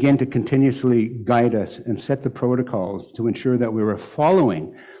to begin to continuously guide us and set the protocols to ensure that we were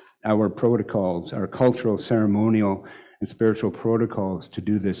following our protocols, our cultural, ceremonial, and spiritual protocols to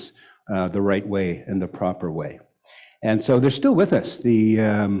do this the right way and the proper way. And so they're still with us. The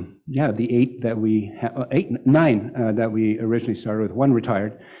 9 that we originally started with. 1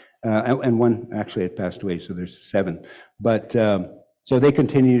 retired, and 1 actually had passed away. So there's 7. But so they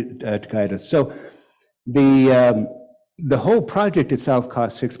continue to guide us. So the whole project itself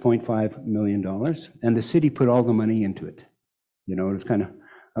cost $6.5 million, and the city put all the money into it. You know, it was kind of,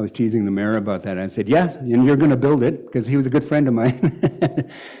 I was teasing the mayor about that. I said, yes, and you're going to build it, because he was a good friend of mine.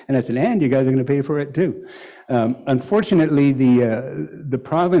 And I said, and you guys are going to pay for it too. Unfortunately, the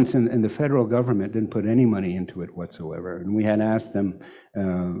province and the federal government didn't put any money into it whatsoever. And we had asked them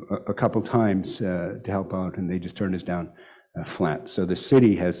a couple times to help out, and they just turned us down flat. So the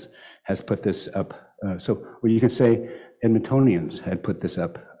city has put this up. So well, you can say Edmontonians had put this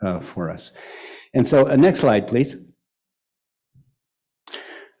up for us. And so next slide, please.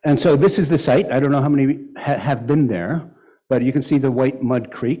 And so this is the site. I don't know how many have been there, but you can see the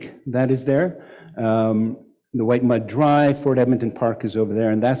Whitemud Creek that is there. The Whitemud Drive, Fort Edmonton Park is over there,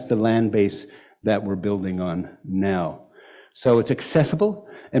 and that's the land base that we're building on now. So it's accessible,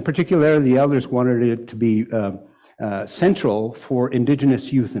 and particularly the elders wanted it to be central for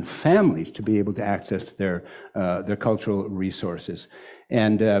Indigenous youth and families to be able to access their cultural resources.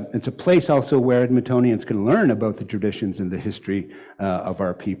 And it's a place also where Edmontonians can learn about the traditions and the history of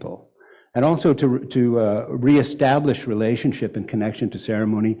our people. And also to reestablish relationship and connection to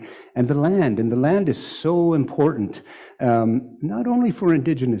ceremony and the land. And the land is so important, not only for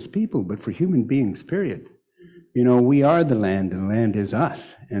Indigenous people, but for human beings, period. You know, we are the land, and the land is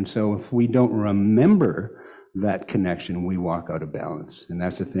us. And so if we don't remember that connection, we walk out of balance. And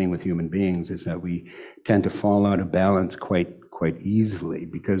that's the thing with human beings, is that we tend to fall out of balance quite easily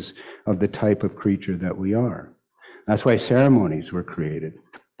because of the type of creature that we are. That's why ceremonies were created,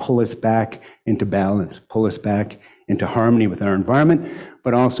 to pull us back into balance, pull us back into harmony with our environment,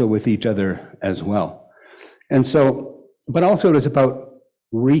 but also with each other as well. And so, but also it is about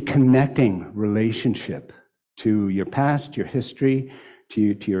reconnecting relationship to your past, your history,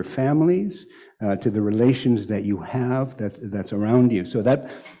 to your families, to the relations that you have that's around you. So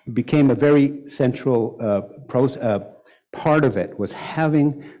that became a very central part of it, was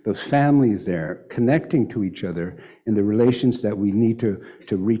having those families there, connecting to each other in the relations that we need to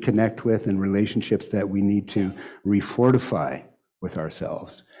reconnect with, and relationships that we need to refortify with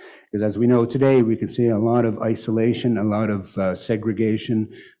ourselves. Because as we know today, we can see a lot of isolation, a lot of segregation,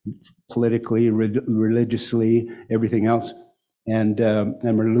 politically, religiously, everything else. And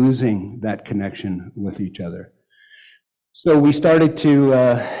we're losing that connection with each other. So we started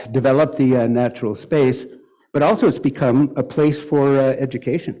to develop the natural space, but also it's become a place for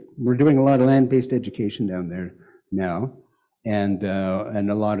education. We're doing a lot of land-based education down there now, and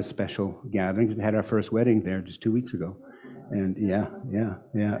a lot of special gatherings. We had our first wedding there just 2 weeks ago, and yeah.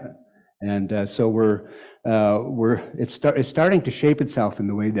 And so it's starting to shape itself in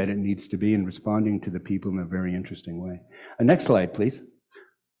the way that it needs to be, and responding to the people in a very interesting way. Next slide, please.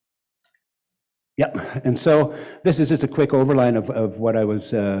 Yeah, and so this is just a quick overline of what I was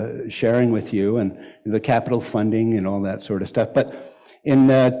sharing with you, and the capital funding and all that sort of stuff. But in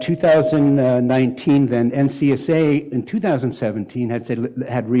 2019, then NCSA in 2017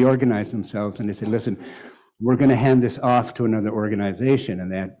 had reorganized themselves, and they said, listen, we're going to hand this off to another organization,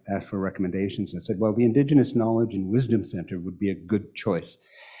 and they had asked for recommendations. I said, well, the Indigenous Knowledge and Wisdom Center would be a good choice.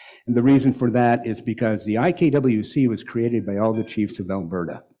 And the reason for that is because the IKWC was created by all the chiefs of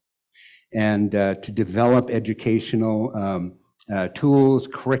Alberta, and to develop educational tools,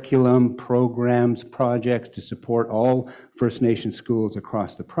 curriculum, programs, projects to support all First Nation schools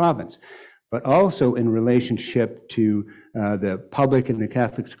across the province. but also in relationship to the public and the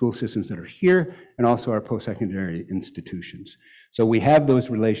Catholic school systems that are here, and also our post-secondary institutions. So we have those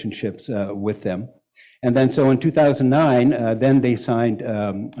relationships with them. And then so in 2009, then they signed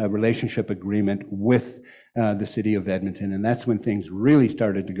a relationship agreement with the city of Edmonton, and that's when things really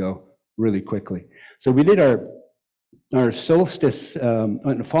started to go really quickly. So we did our solstice,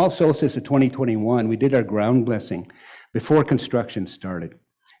 fall solstice of 2021, we did our ground blessing before construction started.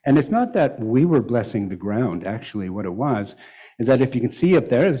 And it's not that we were blessing the ground, actually what it was, is that if you can see up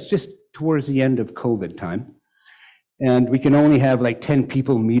there, it's just towards the end of COVID time. And we can only have like 10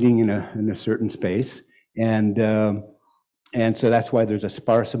 people meeting in a certain space. And so that's why there's a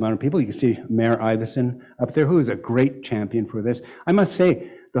sparse amount of people. You can see Mayor Iveson up there, who is a great champion for this. I must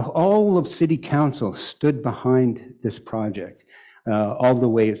say, all of City Council stood behind this project all the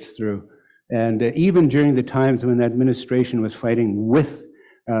way it's through. And even during the times when the administration was fighting with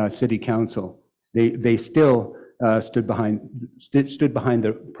City Council, they still stood behind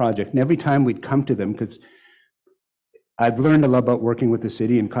the project. And every time we'd come to them, because I've learned a lot about working with the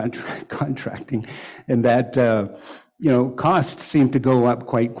city and contracting, and that costs seem to go up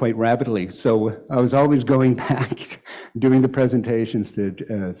quite rapidly. So I was always going back, doing the presentations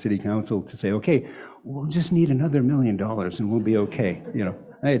to City Council to say, okay, we'll just need another $1 million and we'll be okay.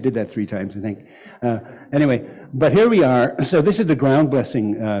 I did that 3 times, I think. Anyway, but here we are. So this is the ground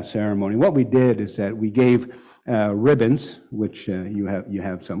blessing ceremony. What we did is that we gave ribbons, which you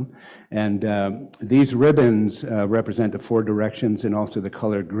have some, and these ribbons represent the 4 directions and also the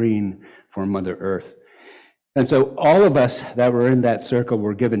color green for Mother Earth. And so all of us that were in that circle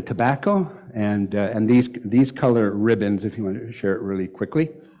were given tobacco and these color ribbons, if you want to share it really quickly.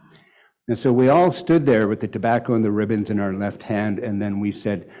 And so we all stood there with the tobacco and the ribbons in our left hand, and then we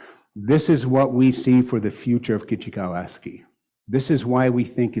said, this is what we see for the future of kihciy askiy. This is why we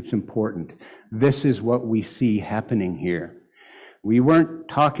think it's important. This is what we see happening here. We weren't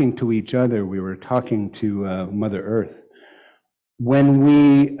talking to each other, we were talking to Mother Earth. When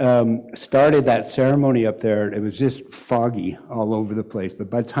we started that ceremony up there, it was just foggy all over the place. But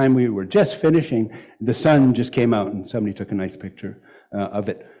by the time we were just finishing, the sun just came out and somebody took a nice picture of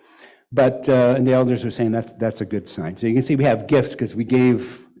it. But and the elders were saying that's a good sign. So you can see we have gifts because we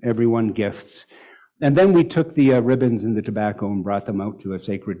gave everyone gifts. And then we took the ribbons and the tobacco and brought them out to a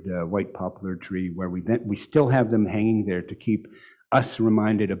sacred white poplar tree where we still have them hanging there to keep us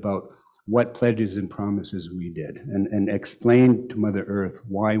reminded about what pledges and promises we did, and explained to Mother Earth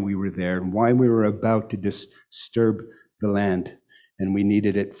why we were there and why we were about to disturb the land. And we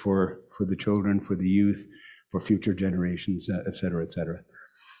needed it for the children, for the youth, for future generations, et cetera, et cetera.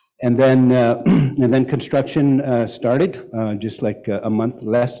 And then construction started just like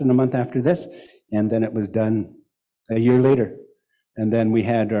less than a month after this. And then it was done a year later. And then we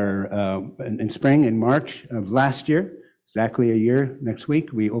had our, in spring, in March of last year, exactly a year next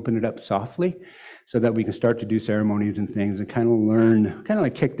week, we opened it up softly so that we can start to do ceremonies and things and kind of learn, kind of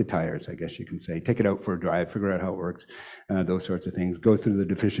like kick the tires, I guess you can say. Take it out for a drive, figure out how it works, those sorts of things. Go through the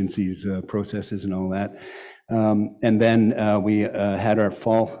deficiencies, processes and all that. And then we had our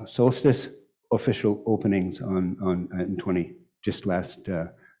fall solstice official openings just last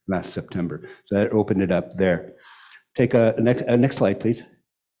September. So that opened it up there. Take a next slide, please.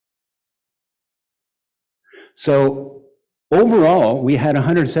 So overall, we had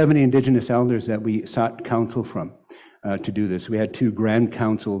 170 Indigenous elders that we sought counsel from to do this. We had 2 grand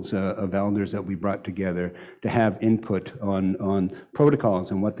councils of elders that we brought together to have input on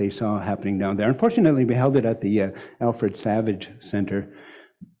protocols and what they saw happening down there. Unfortunately, we held it at the Alfred Savage Centre.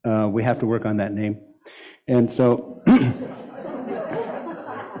 We have to work on that name. And so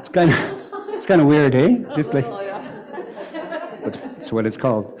it's kind of weird, eh? Just like, but it's what it's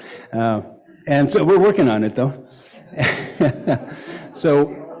called. And so we're working on it, though. So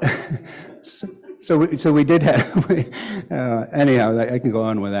we did have, anyhow, I can go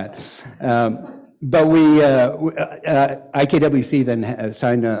on with that. But IKWC then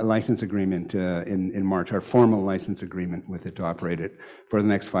signed a license agreement in March, our formal license agreement with it to operate it for the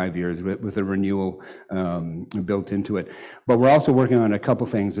next 5 years with a renewal built into it. But we're also working on a couple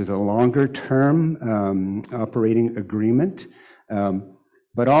things. There's a longer term operating agreement,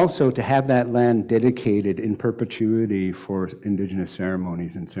 but also to have that land dedicated in perpetuity for Indigenous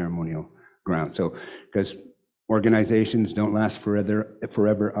ceremonies and ceremonial grounds. So, because organizations don't last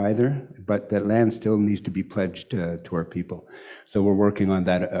forever either, but that land still needs to be pledged to our people. So we're working on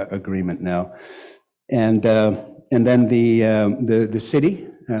that agreement now. And then the city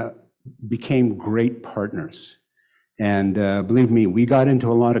became great partners. And believe me, we got into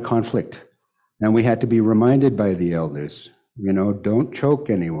a lot of conflict, and we had to be reminded by the elders, don't choke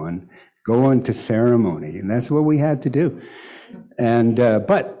anyone. go into ceremony, and that's what we had to do. And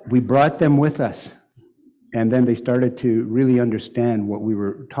but we brought them with us, and then they started to really understand what we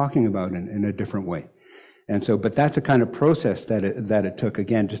were talking about in a different way. And so, but that's a kind of process that it took,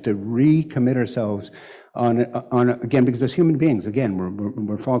 again, just to recommit ourselves on again, because as human beings, again,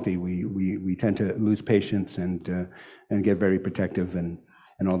 we're faulty. We tend to lose patience and get very protective and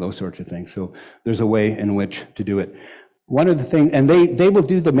all those sorts of things. So there's a way in which to do it. One of the things, and they will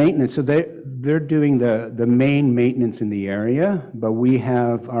do the maintenance, so they're doing the main maintenance in the area, but we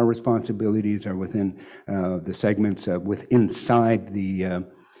have our responsibilities are within the segments inside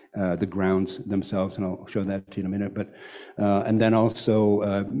the grounds themselves, and I'll show that to you in a minute. But and then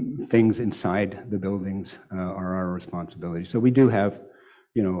also things inside the buildings are our responsibility. So we do have,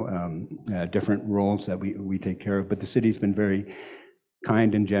 different roles that we take care of. But the city's been very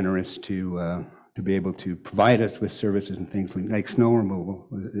kind and generous to be able to provide us with services and things like snow removal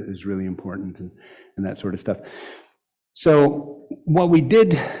is really important and that sort of stuff. So what we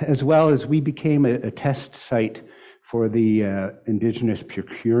did as well is we became a test site for the Indigenous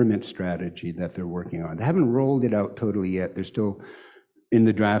procurement strategy that they're working on. They haven't rolled it out totally yet. They're still in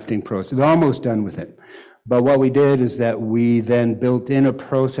the drafting process. They're almost done with it. But what we did is that we then built in a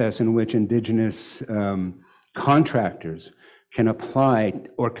process in which Indigenous contractors can apply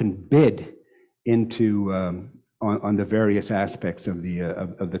or can bid into on the various aspects of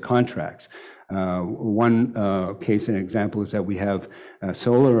the contracts. One case and example is that we have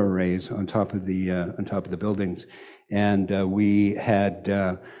solar arrays on top of the buildings, and we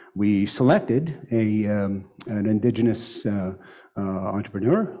selected an Indigenous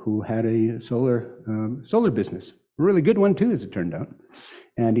entrepreneur who had a solar business, a really good one too, as it turned out,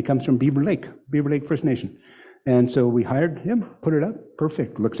 and he comes from Beaver Lake First Nation. And so we hired him, put it up,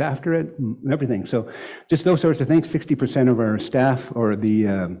 perfect, looks after it, and everything. So just those sorts of things. 60% of our staff, or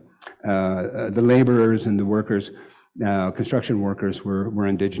the laborers and the workers, construction workers, were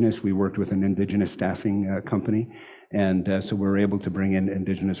Indigenous. We worked with an Indigenous staffing company, and so we were able to bring in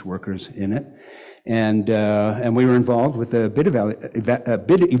Indigenous workers in it. And we were involved with a bid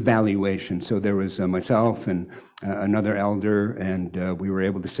evaluation. So there was myself and another elder, and we were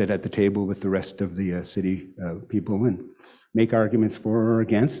able to sit at the table with the rest of the city people and make arguments for or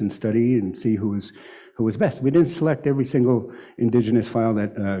against, and study and see who was best. We didn't select every single Indigenous file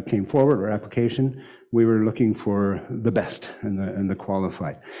that came forward or application. We were looking for the best and the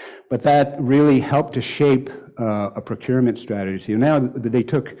qualified. But that really helped to shape a procurement strategy. Now they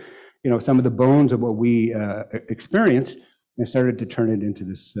took, some of the bones of what we experienced and started to turn it into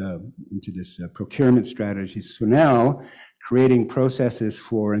this procurement strategy. So now, creating processes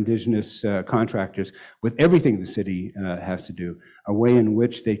for Indigenous contractors with everything the city has to do, a way in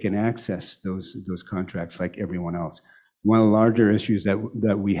which they can access those contracts like everyone else. One of the larger issues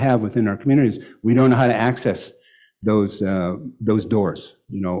that we have within our communities, we don't know how to access those doors,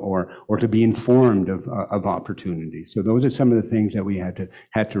 or to be informed of opportunities. So those are some of the things that we had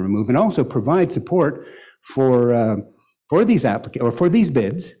to remove, and also provide support for these for these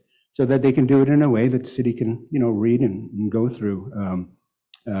bids, so that they can do it in a way that the city can, read and go through,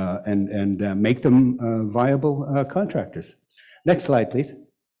 and make them viable contractors. Next slide, please.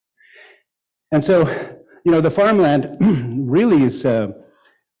 And so, the farmland really is,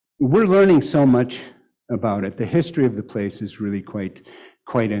 we're learning so much about it. The history of the place is really quite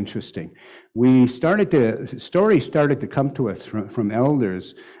interesting. Stories started to come to us from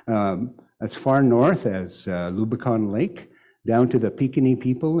elders as far north as Lubicon Lake, down to the Piikani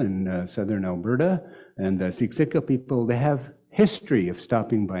people in southern Alberta, and the Siksika people. They have history of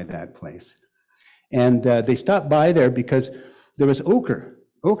stopping by that place. And they stopped by there because there was ochre.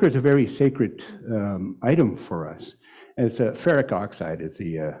 Ochre is a very sacred item for us. It's ferric oxide is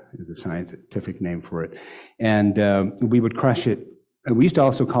the scientific name for it. And we would crush it. We used to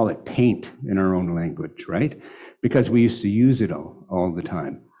also call it paint in our own language, right? Because we used to use it all the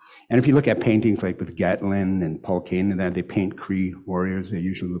time. And if you look at paintings like with Gatlin and Paul Kane and that, they paint Cree warriors. They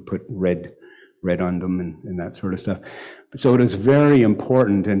usually would put red on them and that sort of stuff. So it is very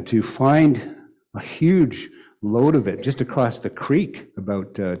important, and to find a huge load of it just across the creek,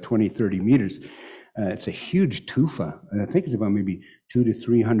 about 20, 30 meters. It's a huge tufa. I think it's about maybe 200 to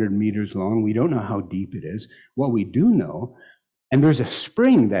 300 meters long. We don't know how deep it is. What we do know, and there's a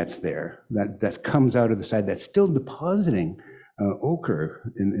spring that's there that comes out of the side that's still depositing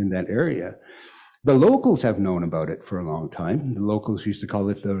ochre in that area. The locals have known about it for a long time. The locals used to call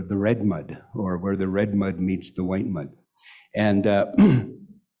it the red mud, or where the red mud meets the white mud. And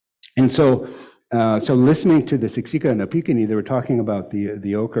so So listening to the Siksika and the Pikini, they were talking about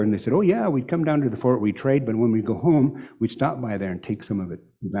the ochre, and they said, oh yeah, we'd come down to the fort, we'd trade, but when we go home, we'd stop by there and take some of it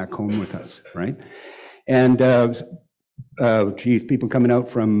back home with us, right? And people coming out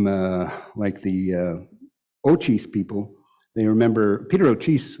from like the Ochis people, they remember, Peter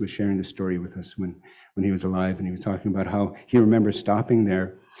Ochis was sharing the story with us when he was alive, and he was talking about how he remembers stopping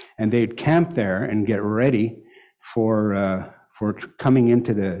there, and they'd camp there and get ready for coming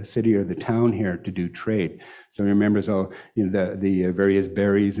into the city or the town here to do trade. So he remembers all, you know, the various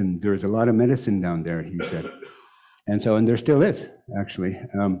berries, and there was a lot of medicine down there, he said. And there still is, actually.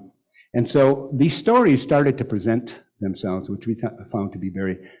 And so these stories started to present themselves, which we found to be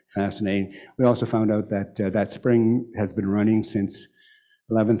very fascinating. We also found out that that spring has been running since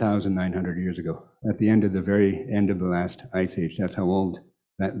 11,900 years ago, at the very end of the last ice age. That's how old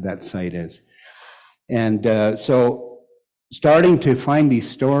that site is. And so starting to find these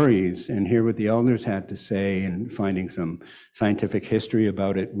stories and hear what the elders had to say and finding some scientific history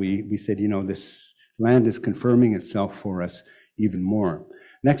about it, we said, you know, this land is confirming itself for us even more.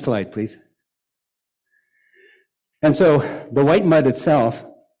 Next slide, please. And so the Whitemud itself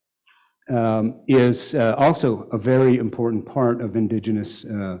is also a very important part of Indigenous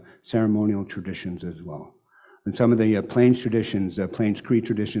ceremonial traditions as well. And some of the Plains traditions, Plains Cree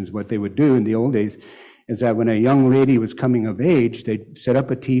traditions, what they would do in the old days is that when a young lady was coming of age, they'd set up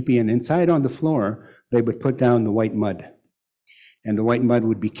a teepee, and inside on the floor, they would put down the white mud. And the white mud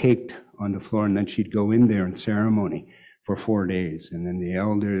would be caked on the floor, and then she'd go in there in ceremony for 4 days. And then the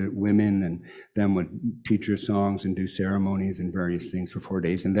elder women and them would teach her songs and do ceremonies and various things for 4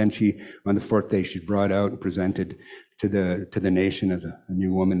 days. And then on the 4th day, she's brought out and presented to the nation as a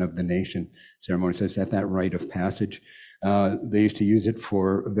new woman of the nation ceremony. So it's at that rite of passage. They used to use it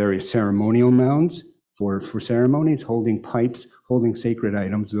for various ceremonial mounds for ceremonies, holding pipes, holding sacred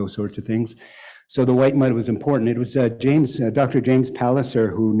items, those sorts of things. So the white mud was important. It was Dr. James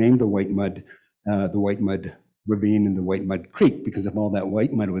Palliser who named the Whitemud Ravine and the Whitemud Creek because of all that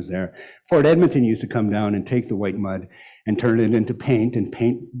white mud was there. Fort Edmonton used to come down and take the white mud and turn it into paint and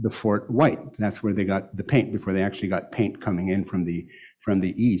paint the fort white. That's where they got the paint before they actually got paint coming in from the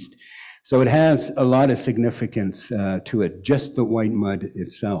east. So it has a lot of significance to it, just the white mud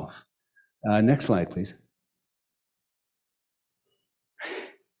itself. Next slide, please.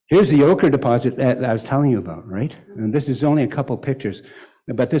 Here's the ochre deposit that I was telling you about, right? And this is only a couple pictures,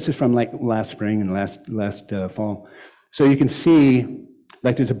 but this is from like last spring and last fall. So you can see,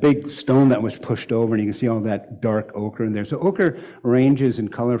 like there's a big stone that was pushed over, and you can see all that dark ochre in there. So ochre ranges in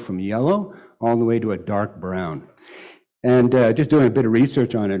color from yellow all the way to a dark brown. And just doing a bit of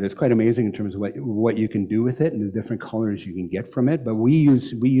research on it, it's quite amazing in terms of what you can do with it and the different colors you can get from it. But we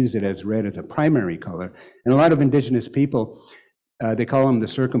use it as red as a primary color. And a lot of Indigenous people, they call them the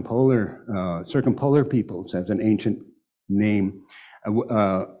circumpolar peoples as an ancient name,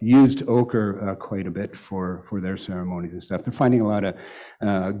 used ochre quite a bit for their ceremonies and stuff. They're finding a lot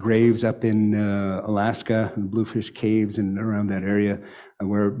of graves up in Alaska, the Bluefish Caves and around that area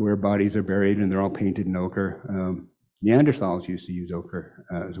where bodies are buried, and they're all painted in ochre. Neanderthals used to use ochre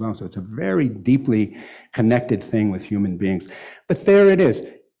as well. So it's a very deeply connected thing with human beings. But there it is.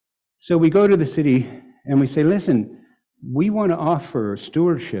 So we go to the city and we say, listen, we want to offer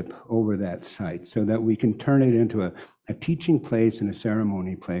stewardship over that site so that we can turn it into a teaching place and a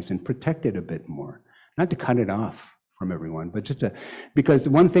ceremony place and protect it a bit more. Not to cut it off from everyone, but because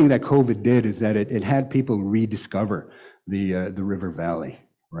one thing that COVID did is that it had people rediscover the river valley.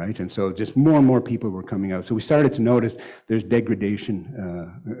 Right, and so just more and more people were coming out. So we started to notice there's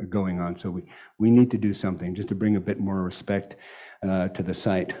degradation going on. So we need to do something just to bring a bit more respect to the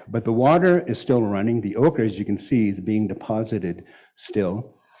site. But the water is still running. The ochre, as you can see, is being deposited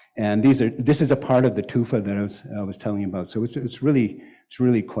still. And this is a part of the tufa that I was telling you about. So it's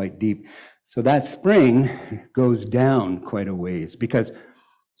really quite deep. So that spring goes down quite a ways because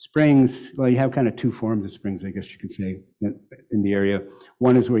springs, well, you have kind of two forms of springs, I guess you could say, in the area.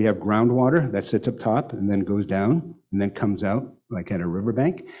 One is where you have groundwater that sits up top and then goes down and then comes out like at a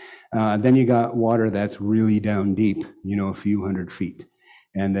riverbank. Then you got water that's really down deep, a few hundred feet.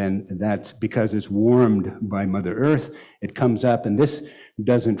 And then that's because it's warmed by Mother Earth, it comes up, and this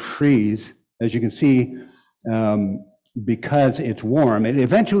doesn't freeze. As you can see, because it's warm, it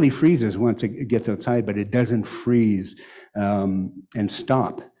eventually freezes once it gets outside, but it doesn't freeze and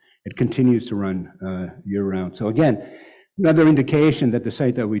stop. It continues to run year-round. So again, another indication that the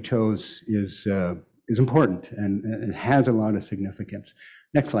site that we chose is important and it has a lot of significance.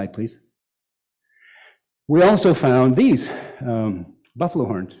 Next slide, please. We also found these buffalo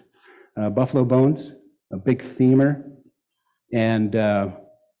horns, buffalo bones, a big femur, and a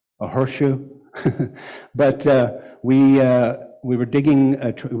horseshoe But we were digging,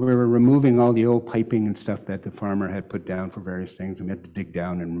 we were removing all the old piping and stuff that the farmer had put down for various things, and we had to dig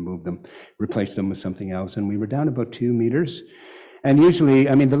down and remove them, replace them with something else, and we were down about 2 meters. And usually,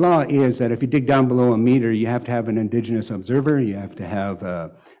 I mean, the law is that if you dig down below a meter, you have to have an Indigenous observer, you have to have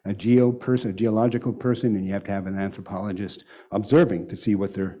a geological person, and you have to have an anthropologist observing to see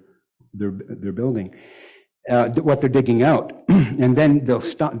what they're building, what they're digging out. And then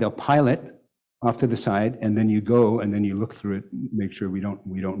they'll pilot off to the side, and then you go and then you look through it, make sure we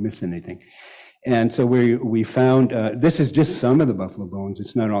don't miss anything. And so we found, this is just some of the buffalo bones,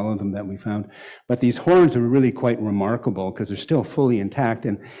 it's not all of them that we found, but these horns are really quite remarkable because they're still fully intact.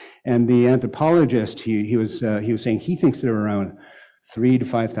 And the anthropologist, he was saying he thinks they're around 3,000 to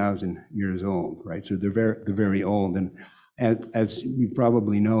 5,000 years old, right? So they're very old. And as you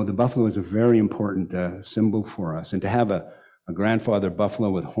probably know, the buffalo is a very important symbol for us. And to have a grandfather buffalo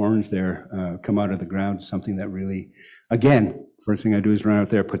with horns there come out of the ground is something that really, again, first thing I do is run out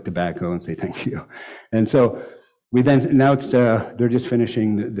there, put tobacco, and say thank you. And so now they're just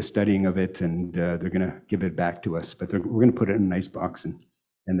finishing the studying of it, and they're going to give it back to us. But we're going to put it in a nice box and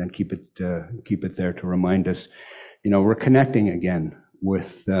then keep it there to remind us, we're connecting again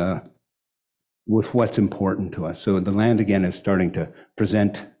with what's important to us. So the land again is starting to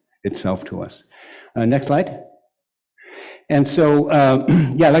present itself to us. Next slide. And so,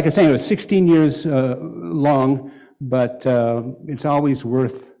 like I was saying, it was 16 years long, but it's always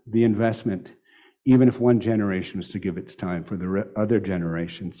worth the investment, even if one generation is to give its time for the other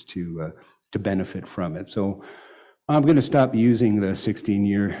generations to benefit from it. So I'm going to stop using the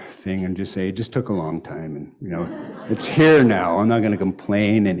 16-year thing and just say it just took a long time, and it's here now. I'm not going to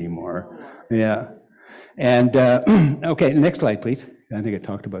complain anymore. Yeah. And okay, next slide, please. I think I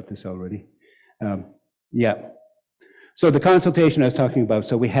talked about this already. Yeah. So the consultation I was talking about,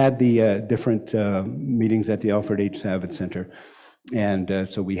 so we had the different meetings at the Alfred H. Savage Center. And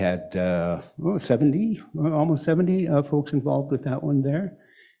so we had 70, almost 70 folks involved with that one there.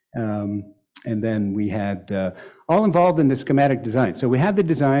 And then we had all involved in the schematic design. So we had the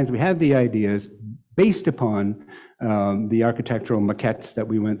designs, we had the ideas based upon the architectural maquettes that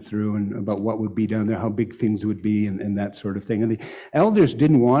we went through and about what would be down there, how big things would be, and that sort of thing. And the elders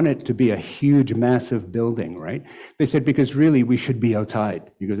didn't want it to be a huge, massive building, right? They said, because really we should be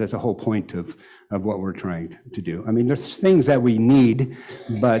outside, because that's the whole point of what we're trying to do. I mean, there's things that we need,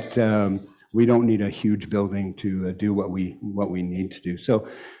 but we don't need a huge building to do what we need to do. So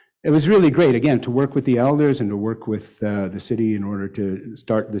it was really great, again, to work with the elders and to work with the city in order to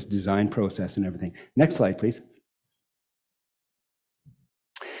start this design process and everything. Next slide, please.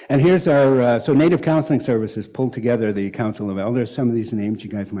 And here's our, so Native Counseling Services pulled together the Council of Elders. Some of these names you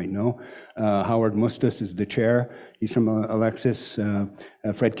guys might know. Howard Mustus is the chair. He's from Alexis.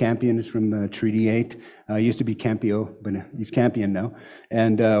 Fred Campion is from Treaty 8. He used to be Campio, but he's Campion now.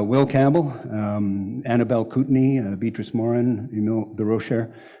 And Will Campbell, Annabelle Kootenay, Beatrice Morin, Emile de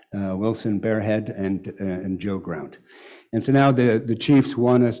Rocher, Wilson Bearhead, and Joe Grount. And so now the chiefs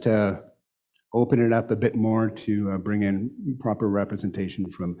want us to open it up a bit more to bring in proper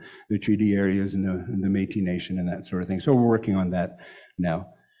representation from the treaty areas and the Métis Nation and that sort of thing. So we're working on that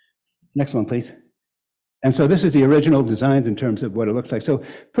now. Next one, please. And so this is the original designs in terms of what it looks like. So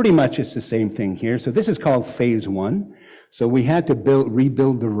pretty much it's the same thing here. So this is called phase 1. So we had to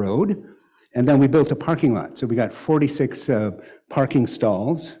rebuild the road, and then we built a parking lot. So we got 46 parking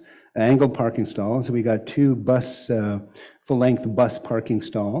stalls, angled parking stalls. We got 2 full-length bus parking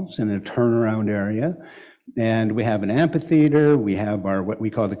stalls and a turnaround area. And we have an amphitheater. We have our, what we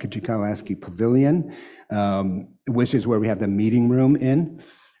call the kihciy pavilion, which is where we have the meeting room in.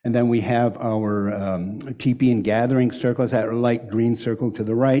 And then we have our teepee and gathering circles, that light green circle to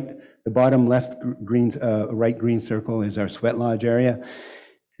the right. The bottom left right green circle is our sweat lodge area.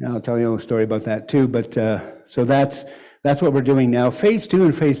 And I'll tell you a little story about that too. But so that's what we're doing now. Phase 2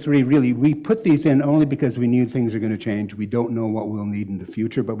 and phase 3, really, we put these in only because we knew things are going to change. We don't know what we'll need in the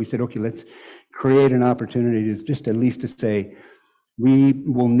future, but we said, okay, let's create an opportunity to just at least to say, we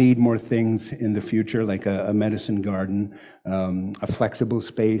will need more things in the future, like a medicine garden, a flexible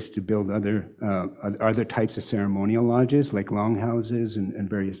space to build other types of ceremonial lodges, like longhouses and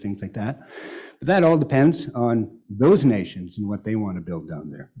various things like that. But that all depends on those nations and what they want to build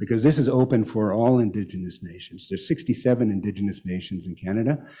down there, because this is open for all Indigenous nations. There's 67 Indigenous nations in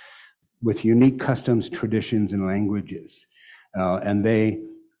Canada with unique customs, traditions, and languages, and they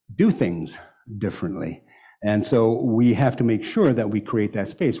do things differently. And so we have to make sure that we create that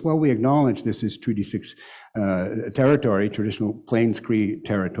space. Well, we acknowledge this is Treaty 6 territory, traditional Plains Cree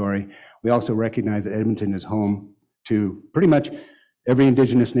territory. We also recognize that Edmonton is home to pretty much every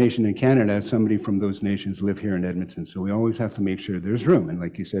Indigenous nation in Canada, somebody from those nations live here in Edmonton. So we always have to make sure there's room. And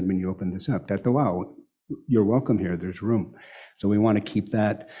like you said, when you open this up, that's the wow, you're welcome here, there's room. So we want to keep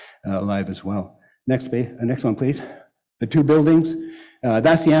that alive as well. Next one, please. The two buildings,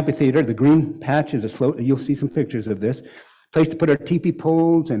 that's the amphitheater. The green patch is a slope. You'll see some pictures of this. Place to put our teepee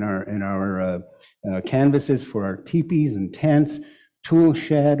poles and our canvases for our teepees and tents. Tool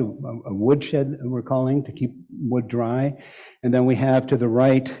shed, a wood shed we're calling, to keep wood dry. And then we have to the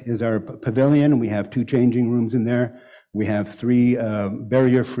right is our pavilion. We have 2 changing rooms in there. We have 3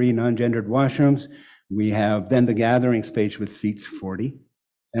 barrier-free, non-gendered washrooms. We have then the gathering space with seats 40.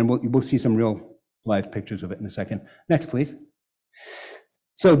 And we'll see some real live pictures of it in a second. Next, please.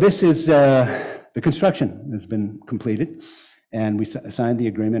 So this is the construction has been completed, and we signed the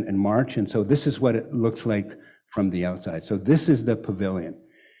agreement in March. And so this is what it looks like from the outside. So this is the pavilion.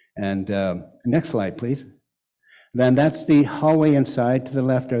 And next slide, please. Then that's the hallway inside. To the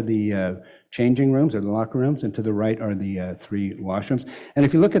left are the changing rooms or the locker rooms, and to the right are the 3 washrooms. And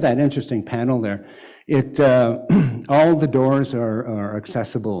if you look at that interesting panel there, all the doors are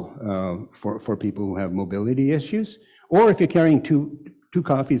accessible for people who have mobility issues. Or if you're carrying two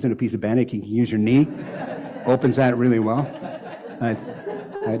coffees and a piece of bannock, you can use your knee. Opens that really well.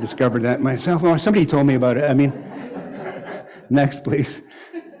 I discovered that myself. Well, somebody told me about it. I mean, next, please.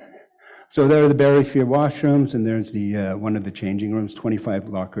 So there are the barrier-free washrooms, and there's the one of the changing rooms, 25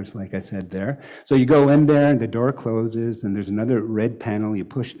 lockers, like I said there. So you go in there, and the door closes, and there's another red panel. You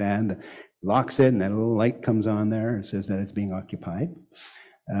push that, and locks it, and that little light comes on there. It says that it's being occupied.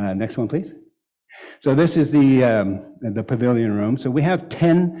 Next one, please. So this is the pavilion room. So we have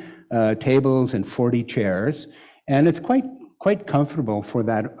 10 tables and 40 chairs, and it's quite comfortable for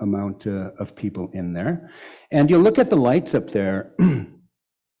that amount of people in there. And you look at the lights up there.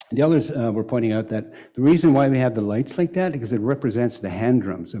 The others were pointing out that the reason why we have the lights like that is because it represents the hand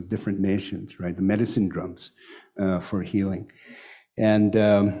drums of different nations, right? The medicine drums for healing. And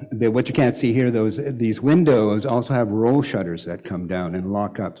what you can't see here, these windows also have roll shutters that come down and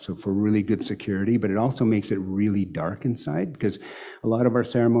lock up, so for really good security, but it also makes it really dark inside because a lot of our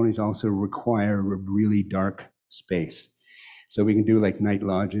ceremonies also require a really dark space. So we can do like night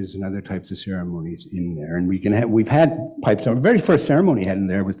lodges and other types of ceremonies in there. And we've had pipes. Our very first ceremony had in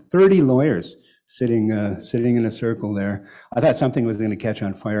there was 30 lawyers sitting in a circle there. I thought something was going to catch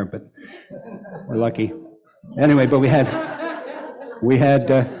on fire, but we're lucky. Anyway, but we had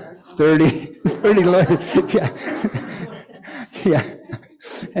 30 lawyers. Yeah.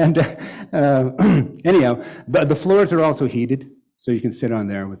 And anyhow, the floors are also heated. So you can sit on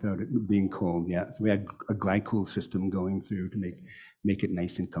there without it being cold. Yeah. So we had a glycol system going through to make it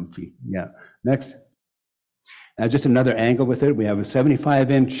nice and comfy. Yeah. Next. Just another angle with it. We have a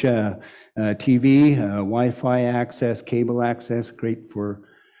 75-inch TV, Wi-Fi access, cable access, great for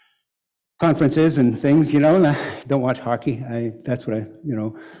conferences and things. You know, don't watch hockey. That's what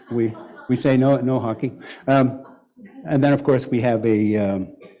we say no hockey. And then of course we have a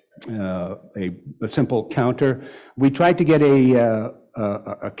simple counter. We tried to get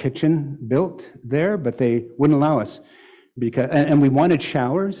a kitchen built there, but they wouldn't allow us and we wanted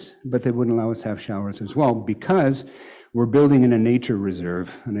showers, but they wouldn't allow us to have showers as well because we're building in a nature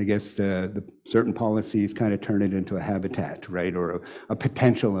reserve, and I guess the certain policies kind of turn it into a habitat, right, or a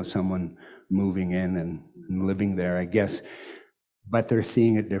potential of someone moving in and living there, I guess. But they're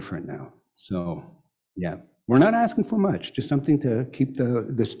seeing it different now. So yeah. We're not asking for much, just something to keep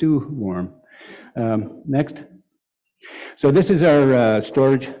the stew warm. Next. So this is our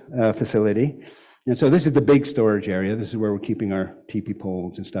storage facility. And so this is the big storage area. This is where we're keeping our teepee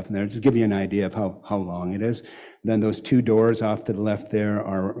poles and stuff in there. Just give you an idea of how long it is. Then those 2 doors off to the left there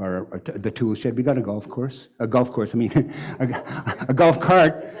are the tool shed. We got a golf course, a golf cart.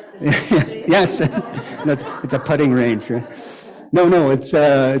 Yes, it's a putting range, right? No, it's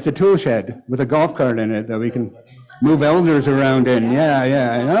a tool shed with a golf cart in it that we can move elders around in.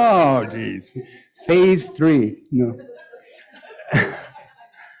 Yeah. Oh, geez. Phase 3. No.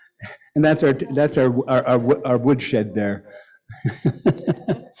 And that's our wood shed there.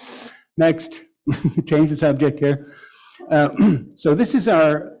 Next, change the subject here. So this is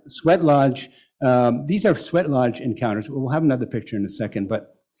our sweat lodge. These are sweat lodge encounters. We'll have another picture in a second,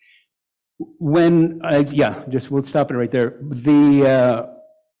 but we'll stop it right there.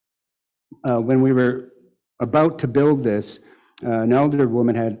 When we were about to build this, an elder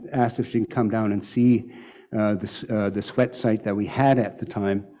woman had asked if she can come down and see the sweat site that we had at the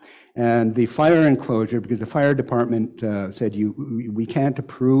time. And the fire enclosure, because the fire department said we can't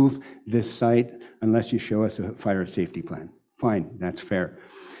approve this site unless you show us a fire safety plan. Fine, that's fair.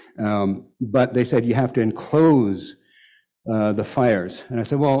 But they said you have to enclose the fires. And I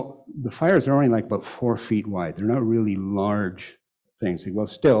said, well, the fires are only like about 4 feet wide. They're not really large things. Well,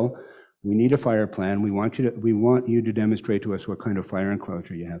 still, we need a fire plan. We want you to demonstrate to us what kind of fire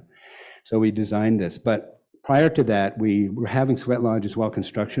enclosure you have. So we designed this. But prior to that, we were having sweat lodges while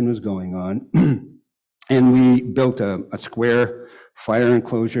construction was going on. And we built a square fire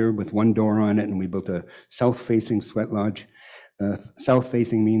enclosure with one door on it, and we built a south-facing sweat lodge.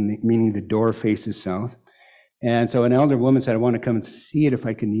 South-facing meaning the door faces south. And so an elder woman said, I want to come and see it if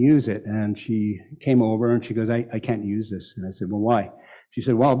I can use it. And she came over and she goes, I can't use this. And I said, well, why? She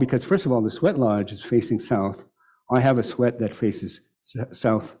said, well, because first of all, the sweat lodge is facing south. I have a sweat that faces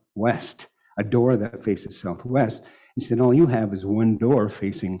southwest, a door that faces southwest. And she said, all you have is one door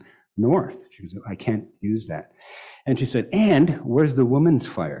facing north. She goes, I can't use that. And she said, and where's the woman's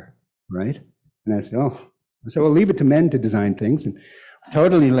fire, right? And I said, well, leave it to men to design things, and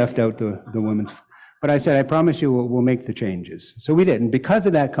totally left out the woman's. But I said, I promise you we'll make the changes. So we did. And because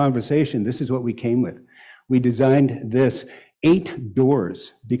of that conversation, this is what we came with. We designed this 8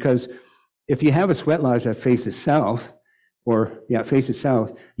 doors, because if you have a sweat lodge that faces south, faces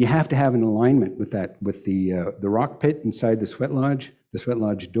south, you have to have an alignment with that, with the rock pit inside the sweat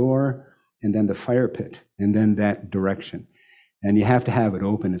lodge door, and then the fire pit, and then that direction. And you have to have it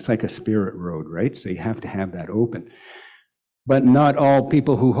open. It's like a spirit road, right? So you have to have that open. But not all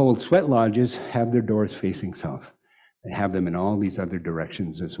people who hold sweat lodges have their doors facing south. They have them in all these other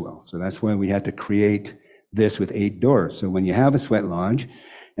directions as well. So that's why we had to create this with 8 doors. So when you have a sweat lodge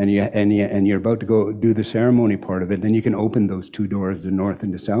and you're about to go do the ceremony part of it, then you can open those 2 doors, the north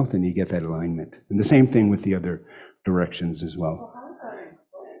and the south, and you get that alignment. And the same thing with the other directions as well.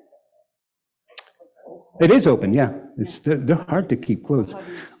 It is open, yeah. They're hard to keep closed.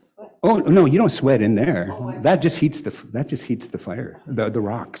 Oh no, you don't sweat in there. That just heats the fire, the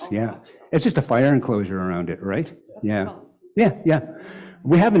rocks. Yeah, it's just a fire enclosure around it, right? Yeah.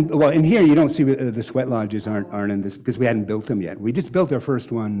 We haven't. Well, in here you don't see the sweat lodges aren't in this because we hadn't built them yet. We just built our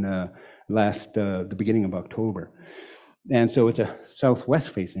first one the beginning of October, and so it's a southwest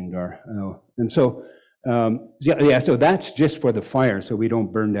facing door. And so so that's just for the fire, so we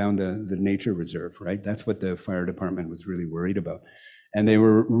don't burn down the nature reserve, right? That's what the fire department was really worried about. And they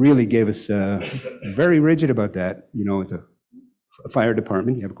really gave us very rigid about that. You know, it's a fire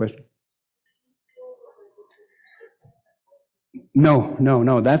department. You have a question?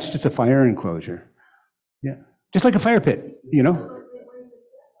 No. That's just a fire enclosure. Yeah, just like a fire pit. You know,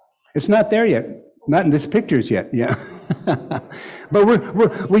 it's not there yet. Not in this pictures yet. Yeah,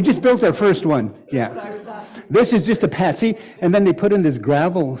 but we just built our first one. Yeah, this is just a pad. See, and then they put in this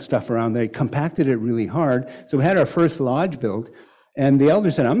gravel stuff around. They compacted it really hard. So we had our first lodge built. And the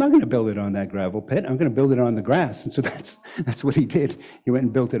elder said, I'm not going to build it on that gravel pit. I'm going to build it on the grass. And so that's what he did. He went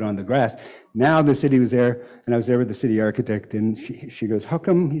and built it on the grass. Now the city was there, and I was there with the city architect, and she goes, how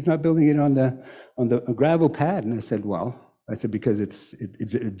come he's not building it on the gravel pad? And I said, because it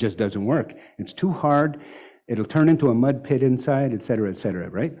just doesn't work. It's too hard. It'll turn into a mud pit inside, et cetera,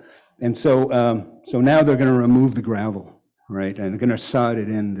 right? And so now they're going to remove the gravel, right? And they're going to sod it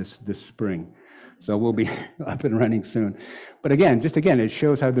in this spring. So we'll be up and running soon. But again, it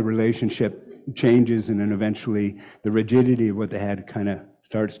shows how the relationship changes, and then eventually the rigidity of what they had kind of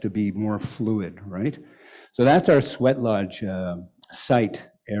starts to be more fluid, right? So that's our sweat lodge site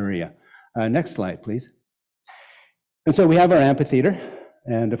area. Next slide, please. And so we have our amphitheater.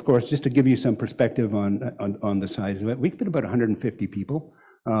 And of course, just to give you some perspective on the size of it, we can fit about 150 people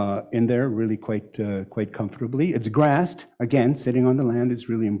in there really quite comfortably. It's grassed. Again, sitting on the land is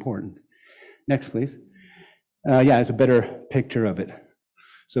really important. Next, please. It's a better picture of it.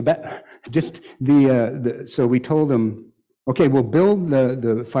 So so we told them, okay, we'll build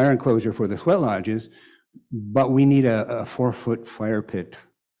the fire enclosure for the sweat lodges, but we need a 4-foot fire pit.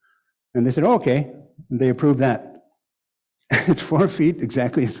 And they said, okay, and they approved that. It's 4 feet,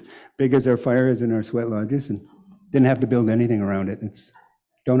 exactly as big as our fire is in our sweat lodges, and didn't have to build anything around it.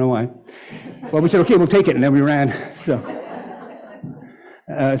 Don't know why. Well, we said, okay, we'll take it, and then we ran.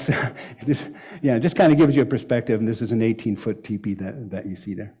 Just kind of gives you a perspective, and this is an 18-foot teepee that you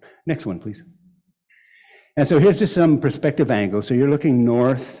see there. Next one, please. And so here's just some perspective angles. So you're looking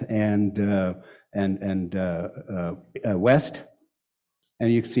north and west,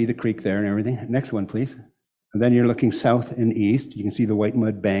 and you can see the creek there and everything. Next one, please. And then you're looking south and east. You can see the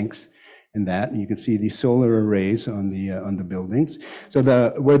Whitemud banks and that, and you can see the solar arrays on the buildings. So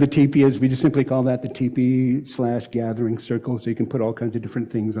where the teepee is, we just simply call that the teepee/gathering circle. So you can put all kinds of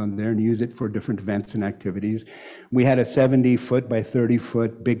different things on there and use it for different events and activities. We had a 70-foot by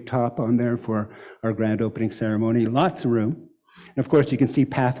 30-foot big top on there for our grand opening ceremony. Lots of room. And of course, you can see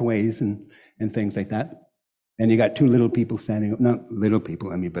pathways and things like that. And you got two little people standing, not little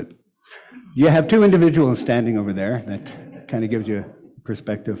people, I mean, but you have two individuals standing over there. That kind of gives you a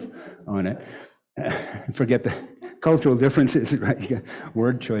perspective on it. Forget the cultural differences, right? You got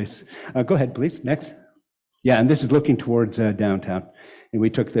word choice. Go ahead, please. Next. Yeah, and this is looking towards downtown. And we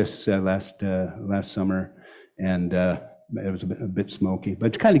took this last summer, and it was a bit smoky,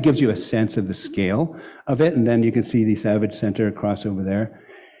 but it kind of gives you a sense of the scale of it. And then you can see the Savage Center across over there.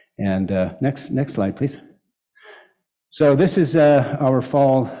 And next slide, please. So this is our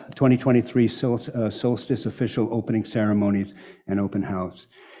fall 2023 solstice official opening ceremonies and open house,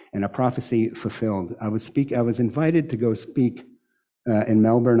 and a prophecy fulfilled. I was invited to go speak in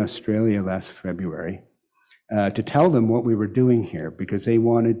Melbourne, Australia last February to tell them what we were doing here, because they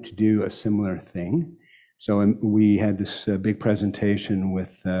wanted to do a similar thing. So we had this big presentation with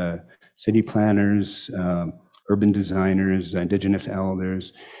city planners, urban designers, Indigenous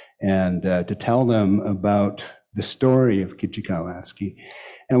elders, and to tell them about the story of kihciy, askiy.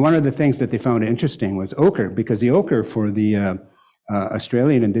 And one of the things that they found interesting was ochre, because the ochre for the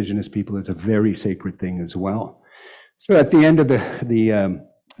Australian Indigenous people is a very sacred thing as well. So at the end of the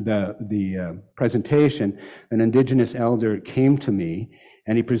presentation, an Indigenous elder came to me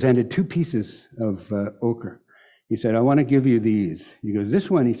and he presented two pieces of ochre. He said, I want to give you these. He goes, this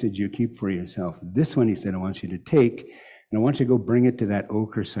one, he said, you keep for yourself. This one, he said, I want you to take, and I want you to go bring it to that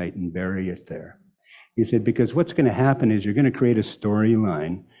ochre site and bury it there. He said, because what's going to happen is you're going to create a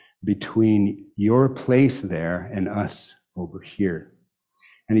storyline between your place there and us over here.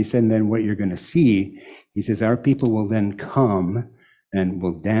 And he said, and then what you're going to see, he says, our people will then come and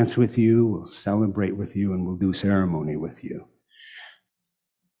will dance with you, will celebrate with you, and will do ceremony with you.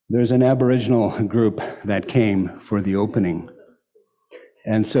 There's an Aboriginal group that came for the opening.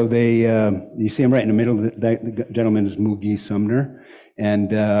 And so they, you see him right in the middle, that gentleman is Moogie Sumner.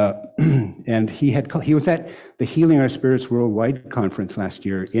 And he was at the Healing Our Spirits Worldwide conference last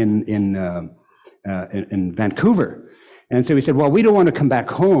year in Vancouver. And so he said, well, we don't want to come back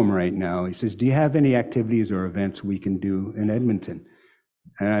home right now. He says, do you have any activities or events we can do in Edmonton?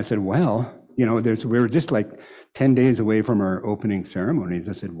 And I said, well, you know, we were just like 10 days away from our opening ceremonies.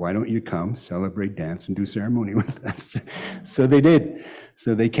 I said, why don't you come, celebrate, dance, and do ceremony with us? So they did.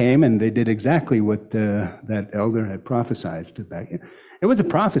 So they came and they did exactly what that elder had prophesied back. It was a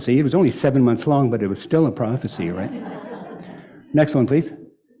prophecy. It was only 7 months long, but it was still a prophecy, right? Next one, please.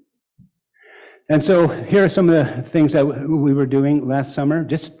 And so here are some of the things that we were doing last summer,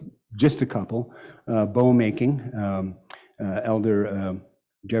 just a couple. Bow making. Elder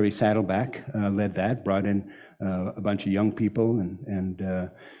Jerry Saddleback led that, brought in a bunch of young people and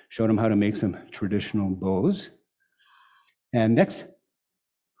showed them how to make some traditional bows. And next.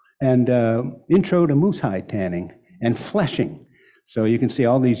 And intro to moose hide tanning and fleshing. So you can see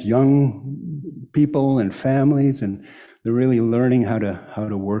all these young people and families, and they're really learning how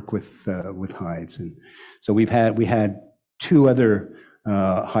to work with hides. And so we had two other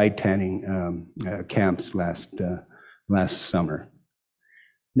hide tanning camps last summer.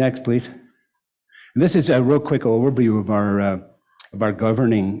 Next, please. And this is a real quick overview of our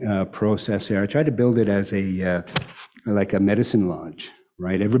governing process here. I tried to build it as like a medicine lodge.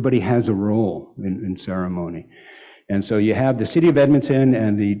 Right, everybody has a role in ceremony. And so you have the City of Edmonton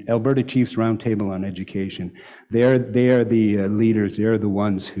and the Alberta Chiefs Roundtable on Education. They are the leaders. They're the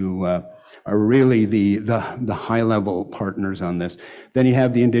ones who are really the high-level partners on this. Then you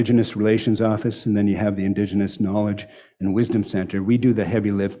have the Indigenous Relations Office, and then you have the Indigenous Knowledge and Wisdom Center. We do the heavy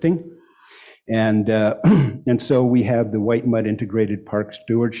lifting. And so we have the Whitemud Integrated Park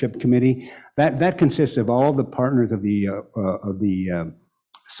Stewardship Committee. That consists of all the partners of the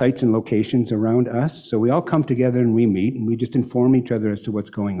sites and locations around us. So we all come together and we meet and we just inform each other as to what's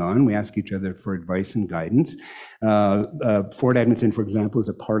going on. We ask each other for advice and guidance. Fort Edmonton, for example, is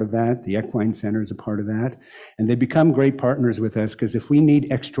a part of that. The Equine Centre is a part of that. And they become great partners with us because if we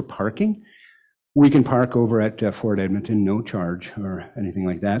need extra parking, we can park over at Fort Edmonton, no charge or anything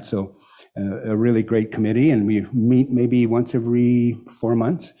like that. So a really great committee, and we meet maybe once every 4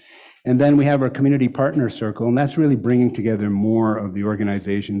 months. And then we have our community partner circle, and that's really bringing together more of the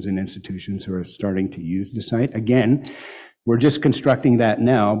organizations and institutions who are starting to use the site. Again, we're just constructing that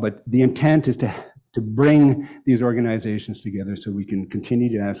now, but the intent is to bring these organizations together so we can continue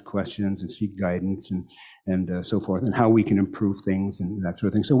to ask questions and seek guidance and so forth, and how we can improve things and that sort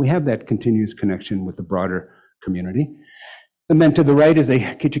of thing. So we have that continuous connection with the broader community. And then to the right is the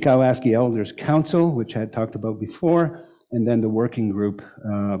Kihciy Askiy Elders Council, which I had talked about before. and then the working group,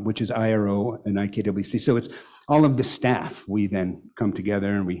 which is IRO and IKWC. So it's all of the staff. We then come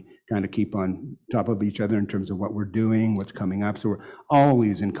together and we kind of keep on top of each other in terms of what we're doing, what's coming up. So we're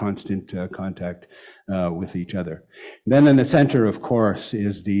always in constant contact with each other. Then in the center, of course,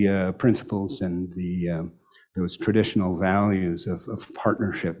 is the principles and those traditional values of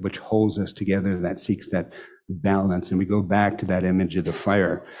partnership, which holds us together, that seeks that balance. And we go back to that image of the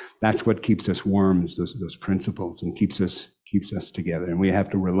fire. That's what keeps us warm, those principles, and keeps us together. And we have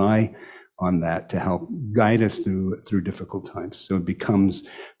to rely on that to help guide us through difficult times. So it becomes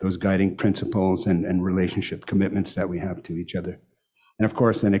those guiding principles and relationship commitments that we have to each other. And of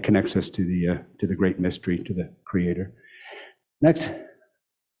course, then it connects us to the great mystery, to the Creator. Next.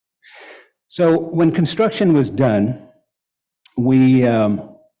 So when construction was done, we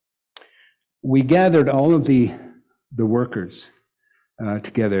gathered all of the workers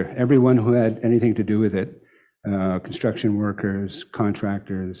together, everyone who had anything to do with it, construction workers,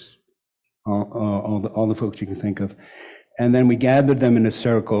 contractors, all the folks you can think of. And then we gathered them in a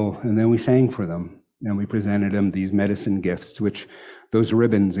circle, and then we sang for them, and we presented them these medicine gifts, which those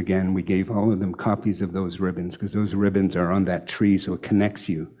ribbons, again, we gave all of them copies of those ribbons, because those ribbons are on that tree, so it connects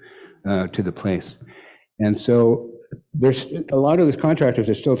you to the place. And so there's a lot of those contractors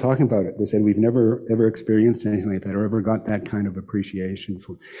are still talking about it. They said, we've never ever experienced anything like that or ever got that kind of appreciation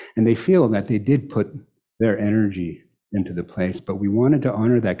for, and they feel that they did put their energy into the place, but we wanted to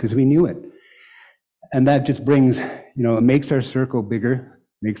honor that because we knew it. And that just brings, it makes our circle bigger,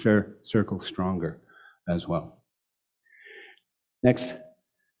 makes our circle stronger as well. Next.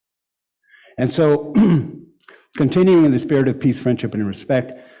 And so continuing in the spirit of peace, friendship, and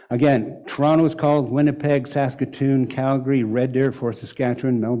respect, again, Toronto is called, Winnipeg, Saskatoon, Calgary, Red Deer, Fort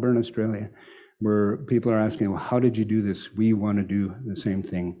Saskatchewan, Melbourne, Australia, where people are asking, well, how did you do this? We want to do the same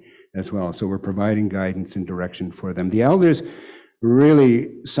thing as well. So we're providing guidance and direction for them. The elders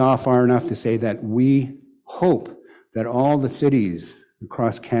really saw far enough to say that we hope that all the cities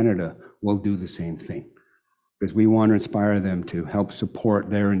across Canada will do the same thing, because we want to inspire them to help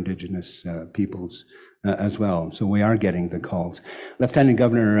support their Indigenous peoples as well. So we are getting the calls. Lieutenant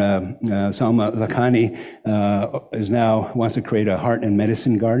Governor Salma Lakhani wants to create a heart and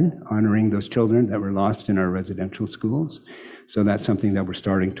medicine garden honoring those children that were lost in our residential schools. So that's something that we're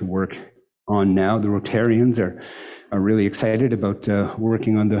starting to work on now. The Rotarians are really excited about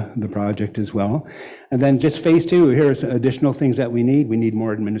working on the project as well. And then just phase two, here's additional things that we need. We need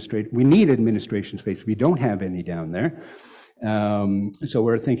more administration space. We don't have any down there. So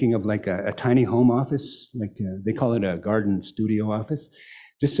we're thinking of like a tiny home office, like they call it a garden studio office,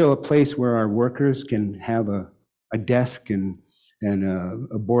 just so a place where our workers can have a desk and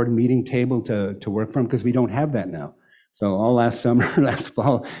a board meeting table to work from, because we don't have that now. So all last summer, last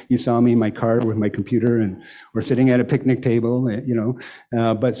fall, you saw me in my car with my computer, and we're sitting at a picnic table,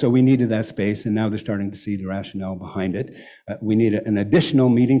 but so we needed that space, and now they're starting to see the rationale behind it. We need an additional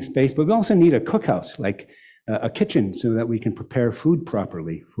meeting space, but we also need a cookhouse, like a kitchen, so that we can prepare food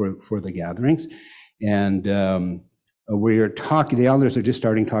properly for the gatherings. And the elders are just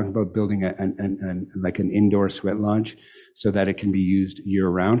starting talking about building like an indoor sweat lodge, so that it can be used year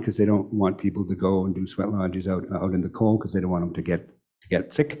round, because they don't want people to go and do sweat lodges out in the cold, because they don't want them to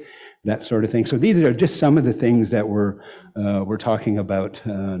get sick, that sort of thing. So these are just some of the things that we're talking about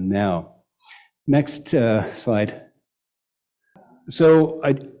now. Next slide. So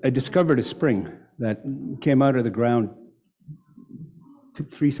I discovered a spring that came out of the ground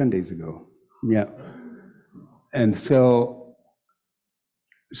 3 Sundays ago. Yeah. And so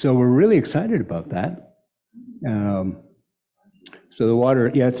we're really excited about that. So the water,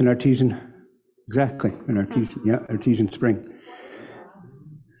 it's an artesian, exactly, artesian spring.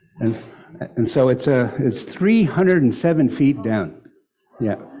 And so it's 307 feet down.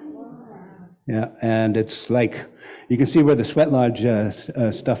 Yeah. And it's like, you can see where the sweat lodge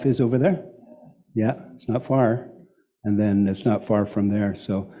stuff is over there. Yeah, it's not far. And then it's not far from there.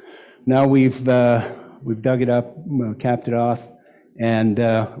 So now we've dug it up, capped it off, and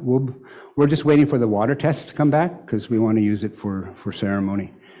we're just waiting for the water tests to come back, because we want to use it for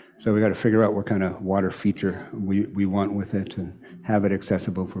ceremony. So we got to figure out what kind of water feature we want with it, and have it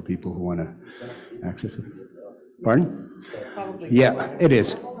accessible for people who want to access it. Pardon? Yeah, it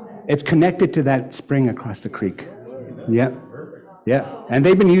is. It's connected to that spring across the creek. Yeah. Yeah, and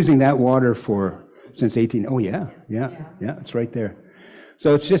they've been using that water since 18. Oh yeah, it's right there.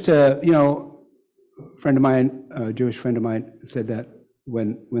 So it's just a friend of mine, a Jewish friend of mine, said that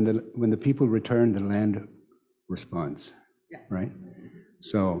when the people return, the land responds, right?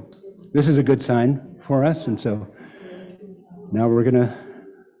 So this is a good sign for us, and so now we're gonna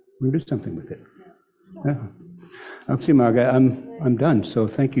do something with it. Yeah. Oksimaga, I'm done, so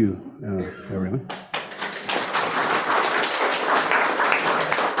thank you, everyone.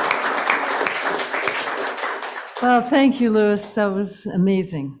 Well, thank you, Louis. That was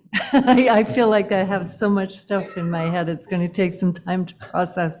amazing. I feel like I have so much stuff in my head. It's going to take some time to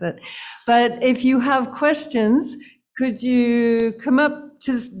process it. But if you have questions, could you come up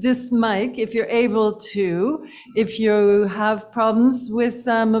to this mic if you're able to? If you have problems with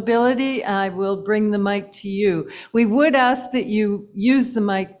mobility, I will bring the mic to you. We would ask that you use the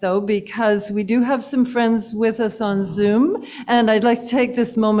mic, though, because we do have some friends with us on Zoom, and I'd like to take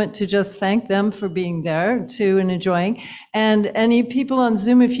this moment to just thank them for being there, too, and enjoying. And any people on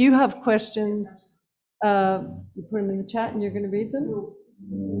Zoom, if you have questions, you put them in the chat and you're going to read them?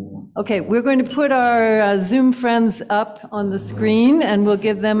 Okay, we're going to put our Zoom friends up on the screen, and we'll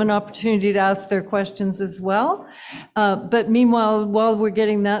give them an opportunity to ask their questions as well. But meanwhile, while we're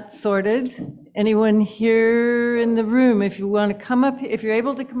getting that sorted, anyone here in the room, if you want to come up, if you're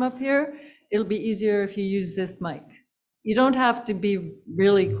able to come up here, it'll be easier if you use this mic. You don't have to be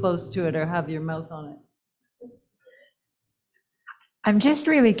really close to it or have your mouth on it. I'm just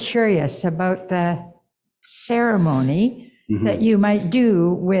really curious about the ceremony that you might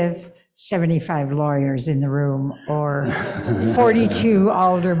do with 75 lawyers in the room or 42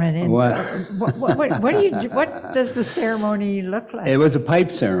 aldermen. In, what does the ceremony look like? It was a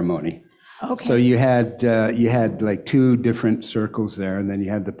pipe ceremony. Okay. So you had like two different circles there, and then you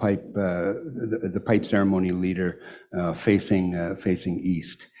had the pipe ceremony leader facing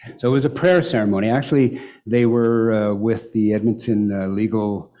east. So it was a prayer ceremony. Actually, they were with the Edmonton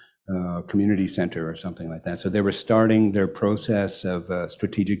Legal Community Centre or something like that. So they were starting their process of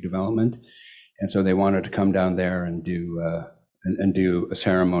strategic development, and so they wanted to come down there and do a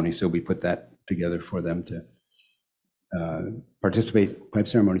ceremony. So we put that together for them to participate pipe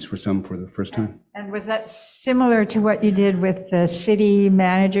ceremonies for the first time. And was that similar to what you did with the city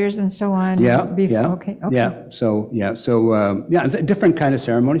managers and so on? Yeah, before? yeah, Okay. yeah. So different kind of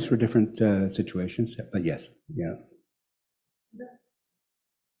ceremonies for different situations. But yes, yeah.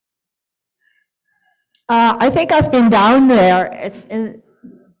 I think I've been down there. It's in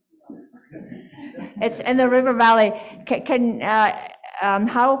the river valley.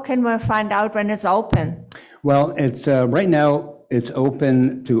 How can we find out when it's open? Well, it's right now it's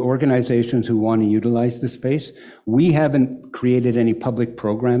open to organizations who want to utilize the space. We haven't created any public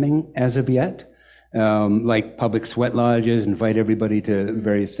programming as of yet. Like public sweat lodges, invite everybody to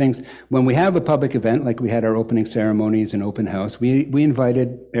various things. When we have a public event, like we had our opening ceremonies and open house, we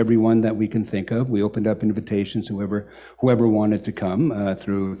invited everyone that we can think of. We opened up invitations, whoever wanted to come,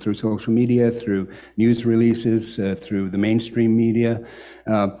 through social media, through news releases, through the mainstream media.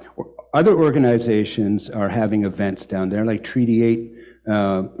 Other organizations are having events down there, like Treaty 8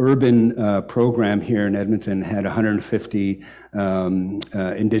 urban program here in Edmonton had 150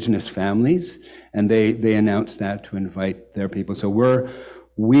 Indigenous families, and they announced that to invite their people. So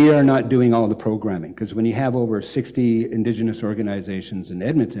we are not doing all the programming, because when you have over 60 Indigenous organizations in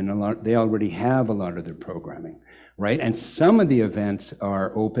Edmonton, they already have a lot of their programming, right? And some of the events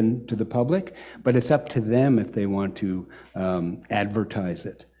are open to the public, but it's up to them if they want to advertise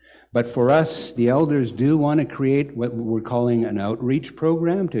it. But for us, the elders do want to create what we're calling an outreach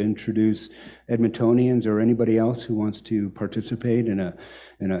program to introduce Edmontonians or anybody else who wants to participate in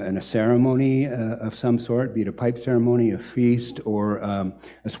a ceremony of some sort, be it a pipe ceremony, a feast, or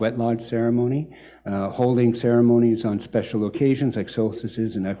a sweat lodge ceremony, holding ceremonies on special occasions like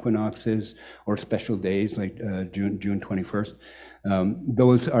solstices and equinoxes, or special days like June 21st.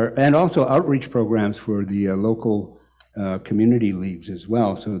 Those are, and also outreach programs for the local community leagues as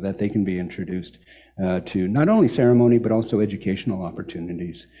well, so that they can be introduced to not only ceremony, but also educational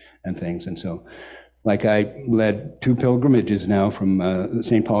opportunities and things. And so, like, I led 2 pilgrimages now from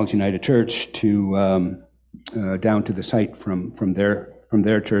St. Paul's United Church to down to the site from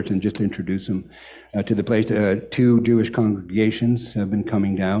their church, and just introduce them to the place. 2 Jewish congregations have been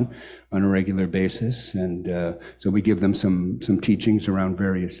coming down on a regular basis, and so we give them some teachings around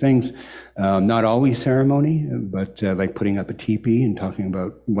various things. Not always ceremony, but like putting up a teepee and talking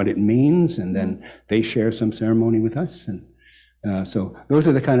about what it means, and then they share some ceremony with us. And so those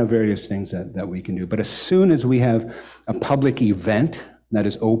are the kind of various things that we can do. But as soon as we have a public event that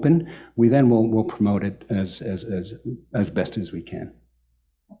is open, we then will promote it as best as we can.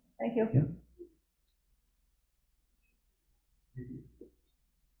 Thank you. Yeah.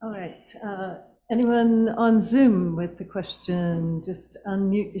 All right. Anyone on Zoom with the question, just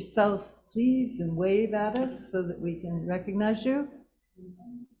unmute yourself, please, and wave at us so that we can recognize you.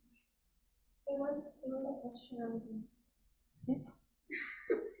 There was a question on Zoom.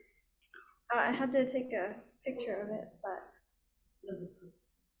 I had to take a picture of it, but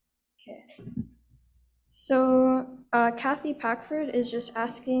okay. So Kathy Packford is just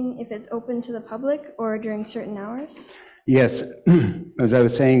asking if it's open to the public or during certain hours. Yes, as I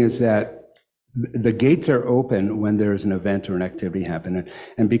was saying, is that the gates are open when there's an event or an activity happening.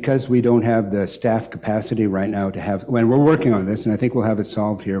 And because we don't have the staff capacity right now to have, when we're working on this, and I think we'll have it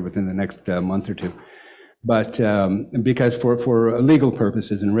solved here within the next month or two. But because for legal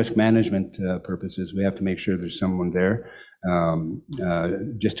purposes and risk management purposes, we have to make sure there's someone there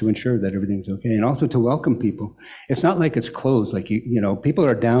just to ensure that everything's okay, and also to welcome people. It's not like it's closed, like you know, people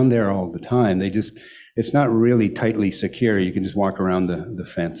are down there all the time. They just, it's not really tightly secure. You can just walk around the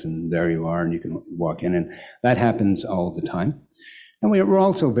fence and there you are, and you can walk in, and that happens all the time. And we're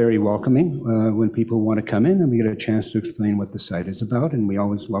also very welcoming when people want to come in and we get a chance to explain what the site is about, and we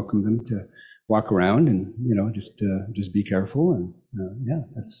always welcome them to walk around and, you know, just be careful, and yeah,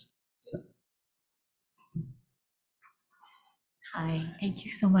 that's so. Hi, thank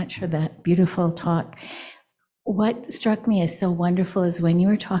you so much for that beautiful talk. What struck me as so wonderful is when you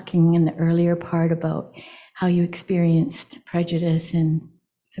were talking in the earlier part about how you experienced prejudice and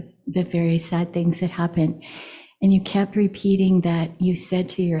the very sad things that happened. And you kept repeating that you said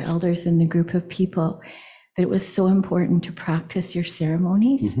to your elders in the group of people that it was so important to practice your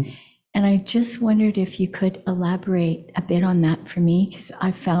ceremonies. Mm-hmm. And I just wondered if you could elaborate a bit on that for me, because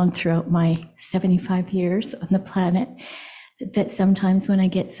I've found throughout my 75 years on the planet that sometimes when I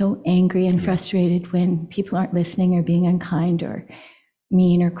get so angry and frustrated when people aren't listening or being unkind or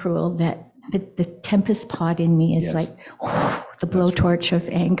mean or cruel, that the tempest pot in me is like the blowtorch of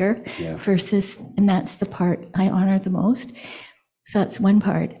anger versus, and that's the part I honor the most. So that's one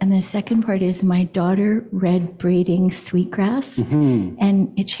part. And the second part is my daughter read Braiding Sweetgrass,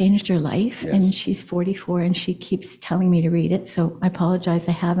 and it changed her life. And she's 44 and she keeps telling me to read it. So I apologize,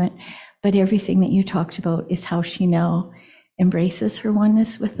 I haven't. But everything that you talked about is how she now embraces her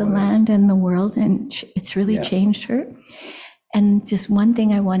oneness with the land and the world. And it's really changed her. And just one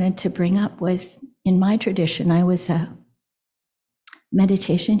thing I wanted to bring up was, in my tradition, I was a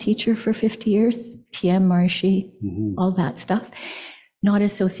meditation teacher for 50 years, TM, Maharishi, all that stuff. Not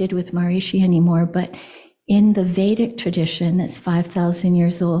associated with Maharishi anymore, but in the Vedic tradition that's 5,000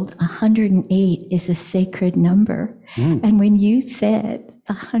 years old, 108 is a sacred number. And when you said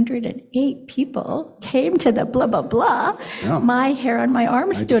 108 people came to the blah, blah, blah, my hair on my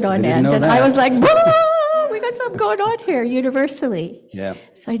arm stood on end. And I was like, whoa, we got something going on here universally. Yeah.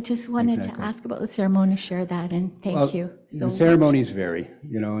 So I just wanted to ask about the ceremony, share that, and thank you so much. The ceremonies vary,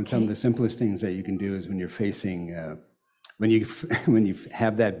 you know, and some of the simplest things that you can do is when you're facing, when you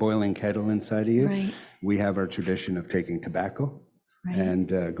have that boiling kettle inside of you, we have our tradition of taking tobacco and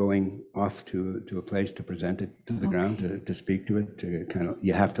going off to a place to present it to the ground, to speak to it, to kind of,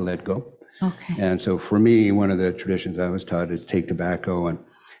 you have to let go. And so for me, one of the traditions I was taught is take tobacco and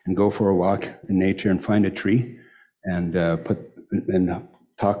go for a walk in nature and find a tree and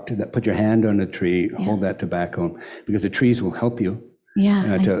talk to that, put your hand on the tree, hold that tobacco, because the trees will help you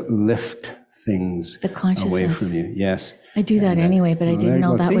to lift things away from you. Yes. I do that anyway, but I didn't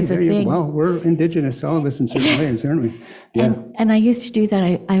know that was a thing. Well, we're Indigenous, all of us in certain ways, aren't we? Yeah. And I used to do that.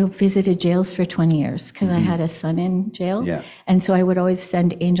 I visited jails for 20 years because I had a son in jail. Yeah. And so I would always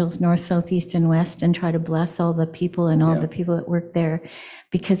send angels north, south, east, and west and try to bless all the people and all the people that work there,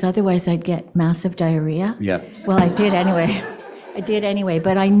 because otherwise I'd get massive diarrhea. Yeah. Well, I did anyway.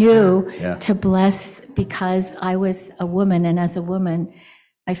 But I knew to bless because I was a woman, and as a woman,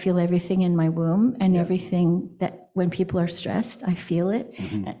 I feel everything in my womb and everything that when people are stressed, I feel it.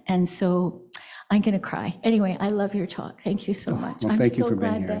 And so I'm going to cry. Anyway, I love your talk. Thank you so much. Well, I'm thank you so for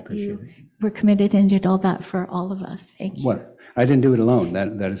being glad here. I that appreciate you it. were committed and did all that for all of us. Thank you. What? I didn't do it alone,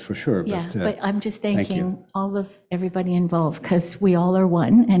 that is for sure. Yeah, but I'm just thanking all of everybody involved, because we all are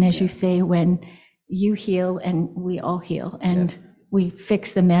one. And as you say, when you heal and we all heal, and we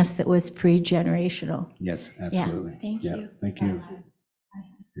fix the mess that was pre-generational. Yes, absolutely. Thank you. Thank you.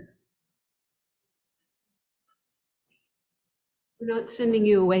 We're not sending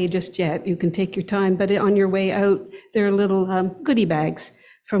you away just yet. You can take your time, but on your way out, there are little goodie bags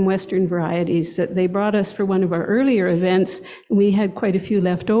from Western Varieties that they brought us for one of our earlier events, and we had quite a few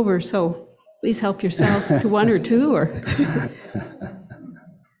left over, so please help yourself to one or two.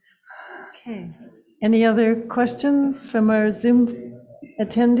 Okay. Any other questions from our Zoom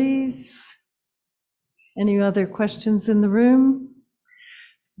attendees? Any other questions in the room?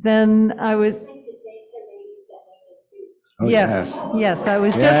 Then I would... Yes, I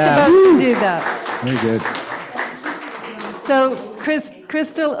was just about to do that. Very good. So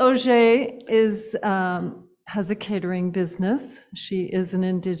Crystal Auger is has a catering business. She is an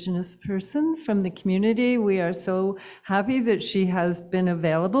Indigenous person from the community. We are so happy that she has been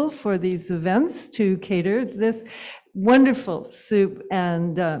available for these events to cater this wonderful soup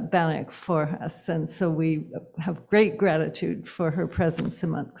and bannock for us. And so we have great gratitude for her presence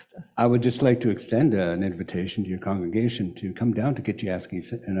amongst us. I would just like to extend an invitation to your congregation to come down to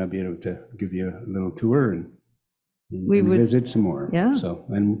kihciy, and I'll be able to give you a little tour and We would visit some more. Yeah. So,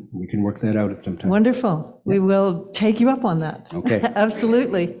 and we can work that out at some time. Wonderful. We will take you up on that. Okay.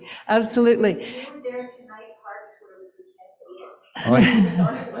 Absolutely. Absolutely. There tonight, parts where we can't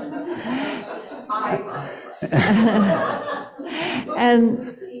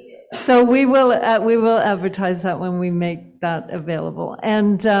And so we will advertise that when we make that available.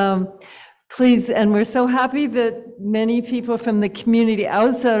 And please, and we're so happy that many people from the community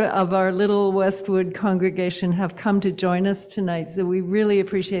outside of our little Westwood congregation have come to join us tonight. So we really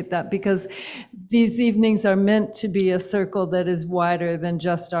appreciate that, because these evenings are meant to be a circle that is wider than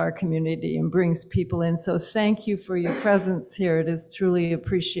just our community and brings people in. So thank you for your presence here. It is truly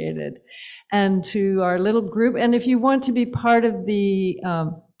appreciated. And to our little group, and if you want to be part of the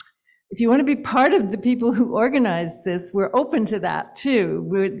people who organize this, we're open to that too.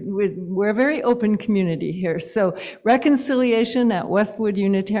 We're a very open community here. So reconciliation at Westwood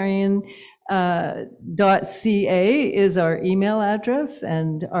Unitarian .ca is our email address,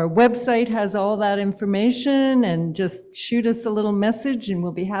 and our website has all that information, and just shoot us a little message and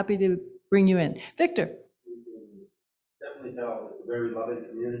we'll be happy to bring you in. Victor. Definitely tell it's a very loving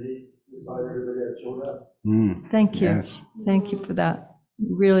community. Despite everybody that showed up. Thank you. Yes. Thank you for that.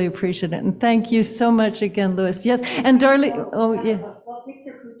 Really appreciate it. And thank you so much again, Louis. Yes, and Darlene, oh yeah. Well,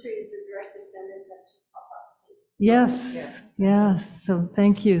 Victor Coutre is a direct descendant of Papa's Chase. Yes, yes. So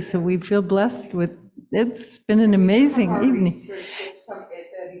thank you. So we feel blessed with, it's been an amazing evening. If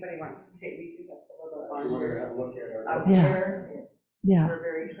anybody wants to take, we do have some of the volunteers out Yeah. there. Yeah. We're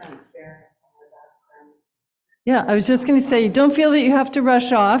very transparent. Yeah, I was just going to say, don't feel that you have to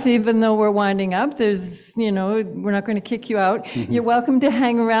rush off, even though we're winding up. There's, we're not going to kick you out. You're welcome to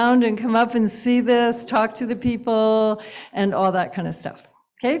hang around and come up and see this, talk to the people, and all that kind of stuff.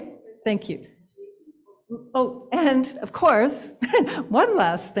 Okay? Thank you. Oh, and of course, one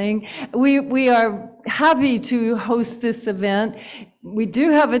last thing. We are happy to host this event. We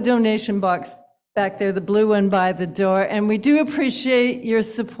do have a donation box back there, the blue one by the door, and we do appreciate your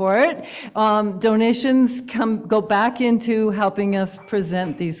support. Donations go back into helping us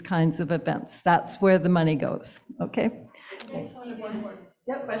present these kinds of events. That's where the money goes. Okay?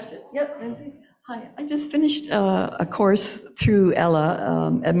 Yep, question. Yep, Lindsay. Hi, I just finished a course through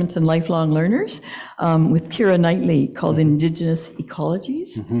Ella, Edmonton Lifelong Learners, with Kira Knightley, called Indigenous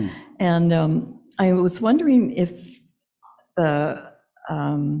Ecologies. And I was wondering if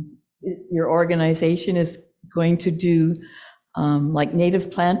your organization is going to do like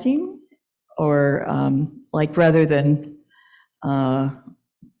native planting, or like rather than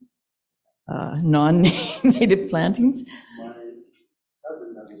non-native plantings. My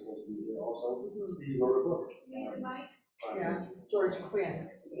cousin that was supposed to be here also, he wrote a book. Yeah, George Quinn.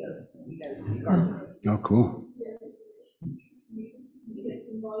 Oh, cool.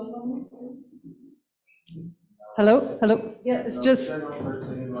 Hello? Hello? Yeah, it's just,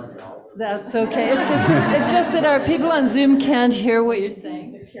 that's okay. It's just that our people on Zoom can't hear what you're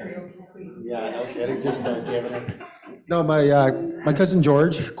saying. Yeah, no kidding, just don't give it. No, my cousin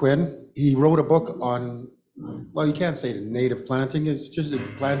George Quinn, he wrote a book on, well, you can't say native planting, it's just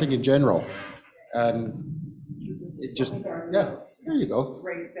planting in general. And it just, yeah, there you go.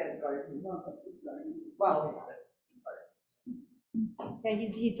 Raised bed garden. Well, Yeah,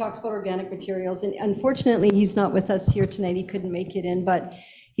 he talks about organic materials, and unfortunately, he's not with us here tonight. He couldn't make it in, but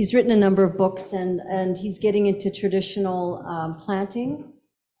he's written a number of books, and he's getting into traditional planting,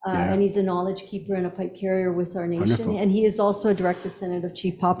 and he's a knowledge keeper and a pipe carrier with our nation. Wonderful. And he is also a direct descendant of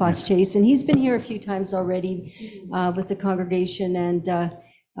Chief Papa's Chase, and he's been here a few times already with the congregation, and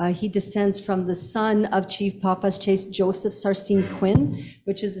he descends from the son of Chief Papa's Chase, Joseph Sarcine Quinn,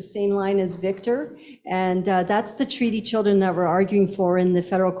 which is the same line as Victor. And that's the treaty children that we're arguing for in the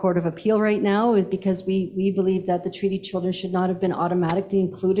Federal Court of Appeal right now, because we believe that the treaty children should not have been automatically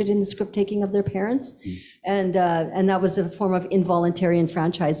included in the script taking of their parents. And that was a form of involuntary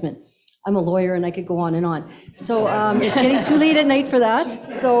enfranchisement. I'm a lawyer and I could go on and on. So it's getting too late at night for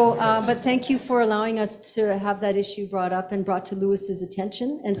that. So, but thank you for allowing us to have that issue brought up and brought to Louis's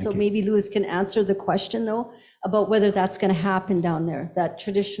attention. And so maybe Louis can answer the question though, about whether that's going to happen down there, that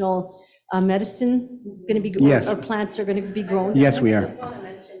traditional medicine going to be, Yes. or plants are going to be grown. Yes, we are. I just want to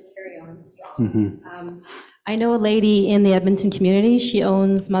mention carry on. I know a lady in the Edmonton community. She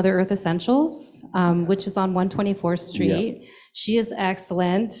owns Mother Earth Essentials, which is on 124th Street. She is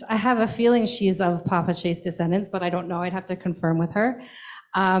excellent. I have a feeling she's of Papa Chase descendants, but I don't know. I'd have to confirm with her.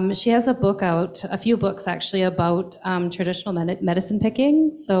 She has a book out, a few books actually, about traditional medicine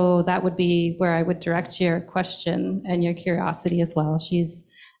picking. So that would be where I would direct your question and your curiosity as well. She's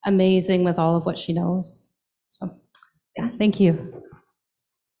amazing with all of what she knows. So yeah, thank you.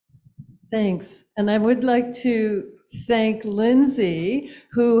 Thanks. And I would like to thank Lindsay,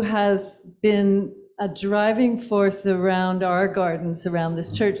 who has been a driving force around our gardens around this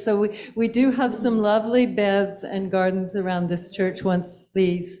church. So we do have some lovely beds and gardens around this church once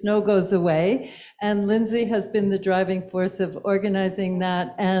the snow goes away. And Lindsay has been the driving force of organizing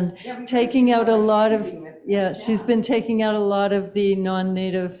that and taking out a lot of, she's been taking out a lot of the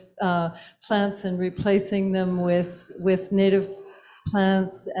non-native plants and replacing them with native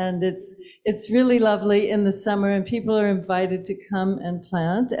plants, and it's really lovely in the summer, and people are invited to come and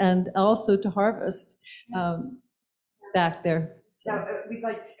plant and also to harvest back there. So. Now, we'd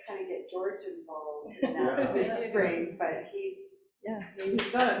like to kind of get George involved in that this spring, but he's got it.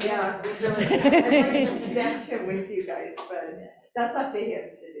 I'd like to connect him with you guys, but that's up to him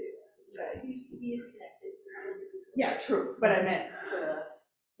to do. But he is connected. Yeah, true. But I meant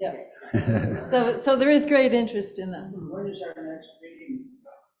So there is great interest in that. When is our next meeting?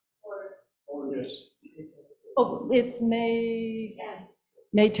 Or this? Oh, it's May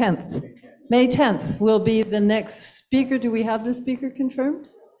 10th. May 10th will be the next speaker. Do we have the speaker confirmed?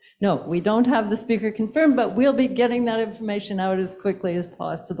 No, we don't have the speaker confirmed, but we'll be getting that information out as quickly as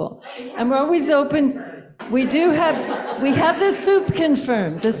possible. And we're always open. We have the soup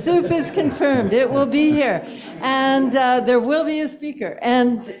confirmed. The soup is confirmed. It will be here. And there will be a speaker.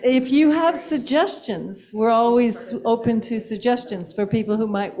 And if you have suggestions, we're always open to suggestions for people who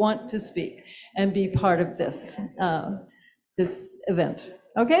might want to speak and be part of this, this event.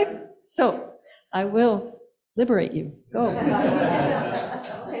 Okay? So I will liberate you. Go.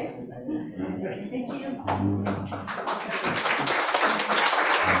 Thank you.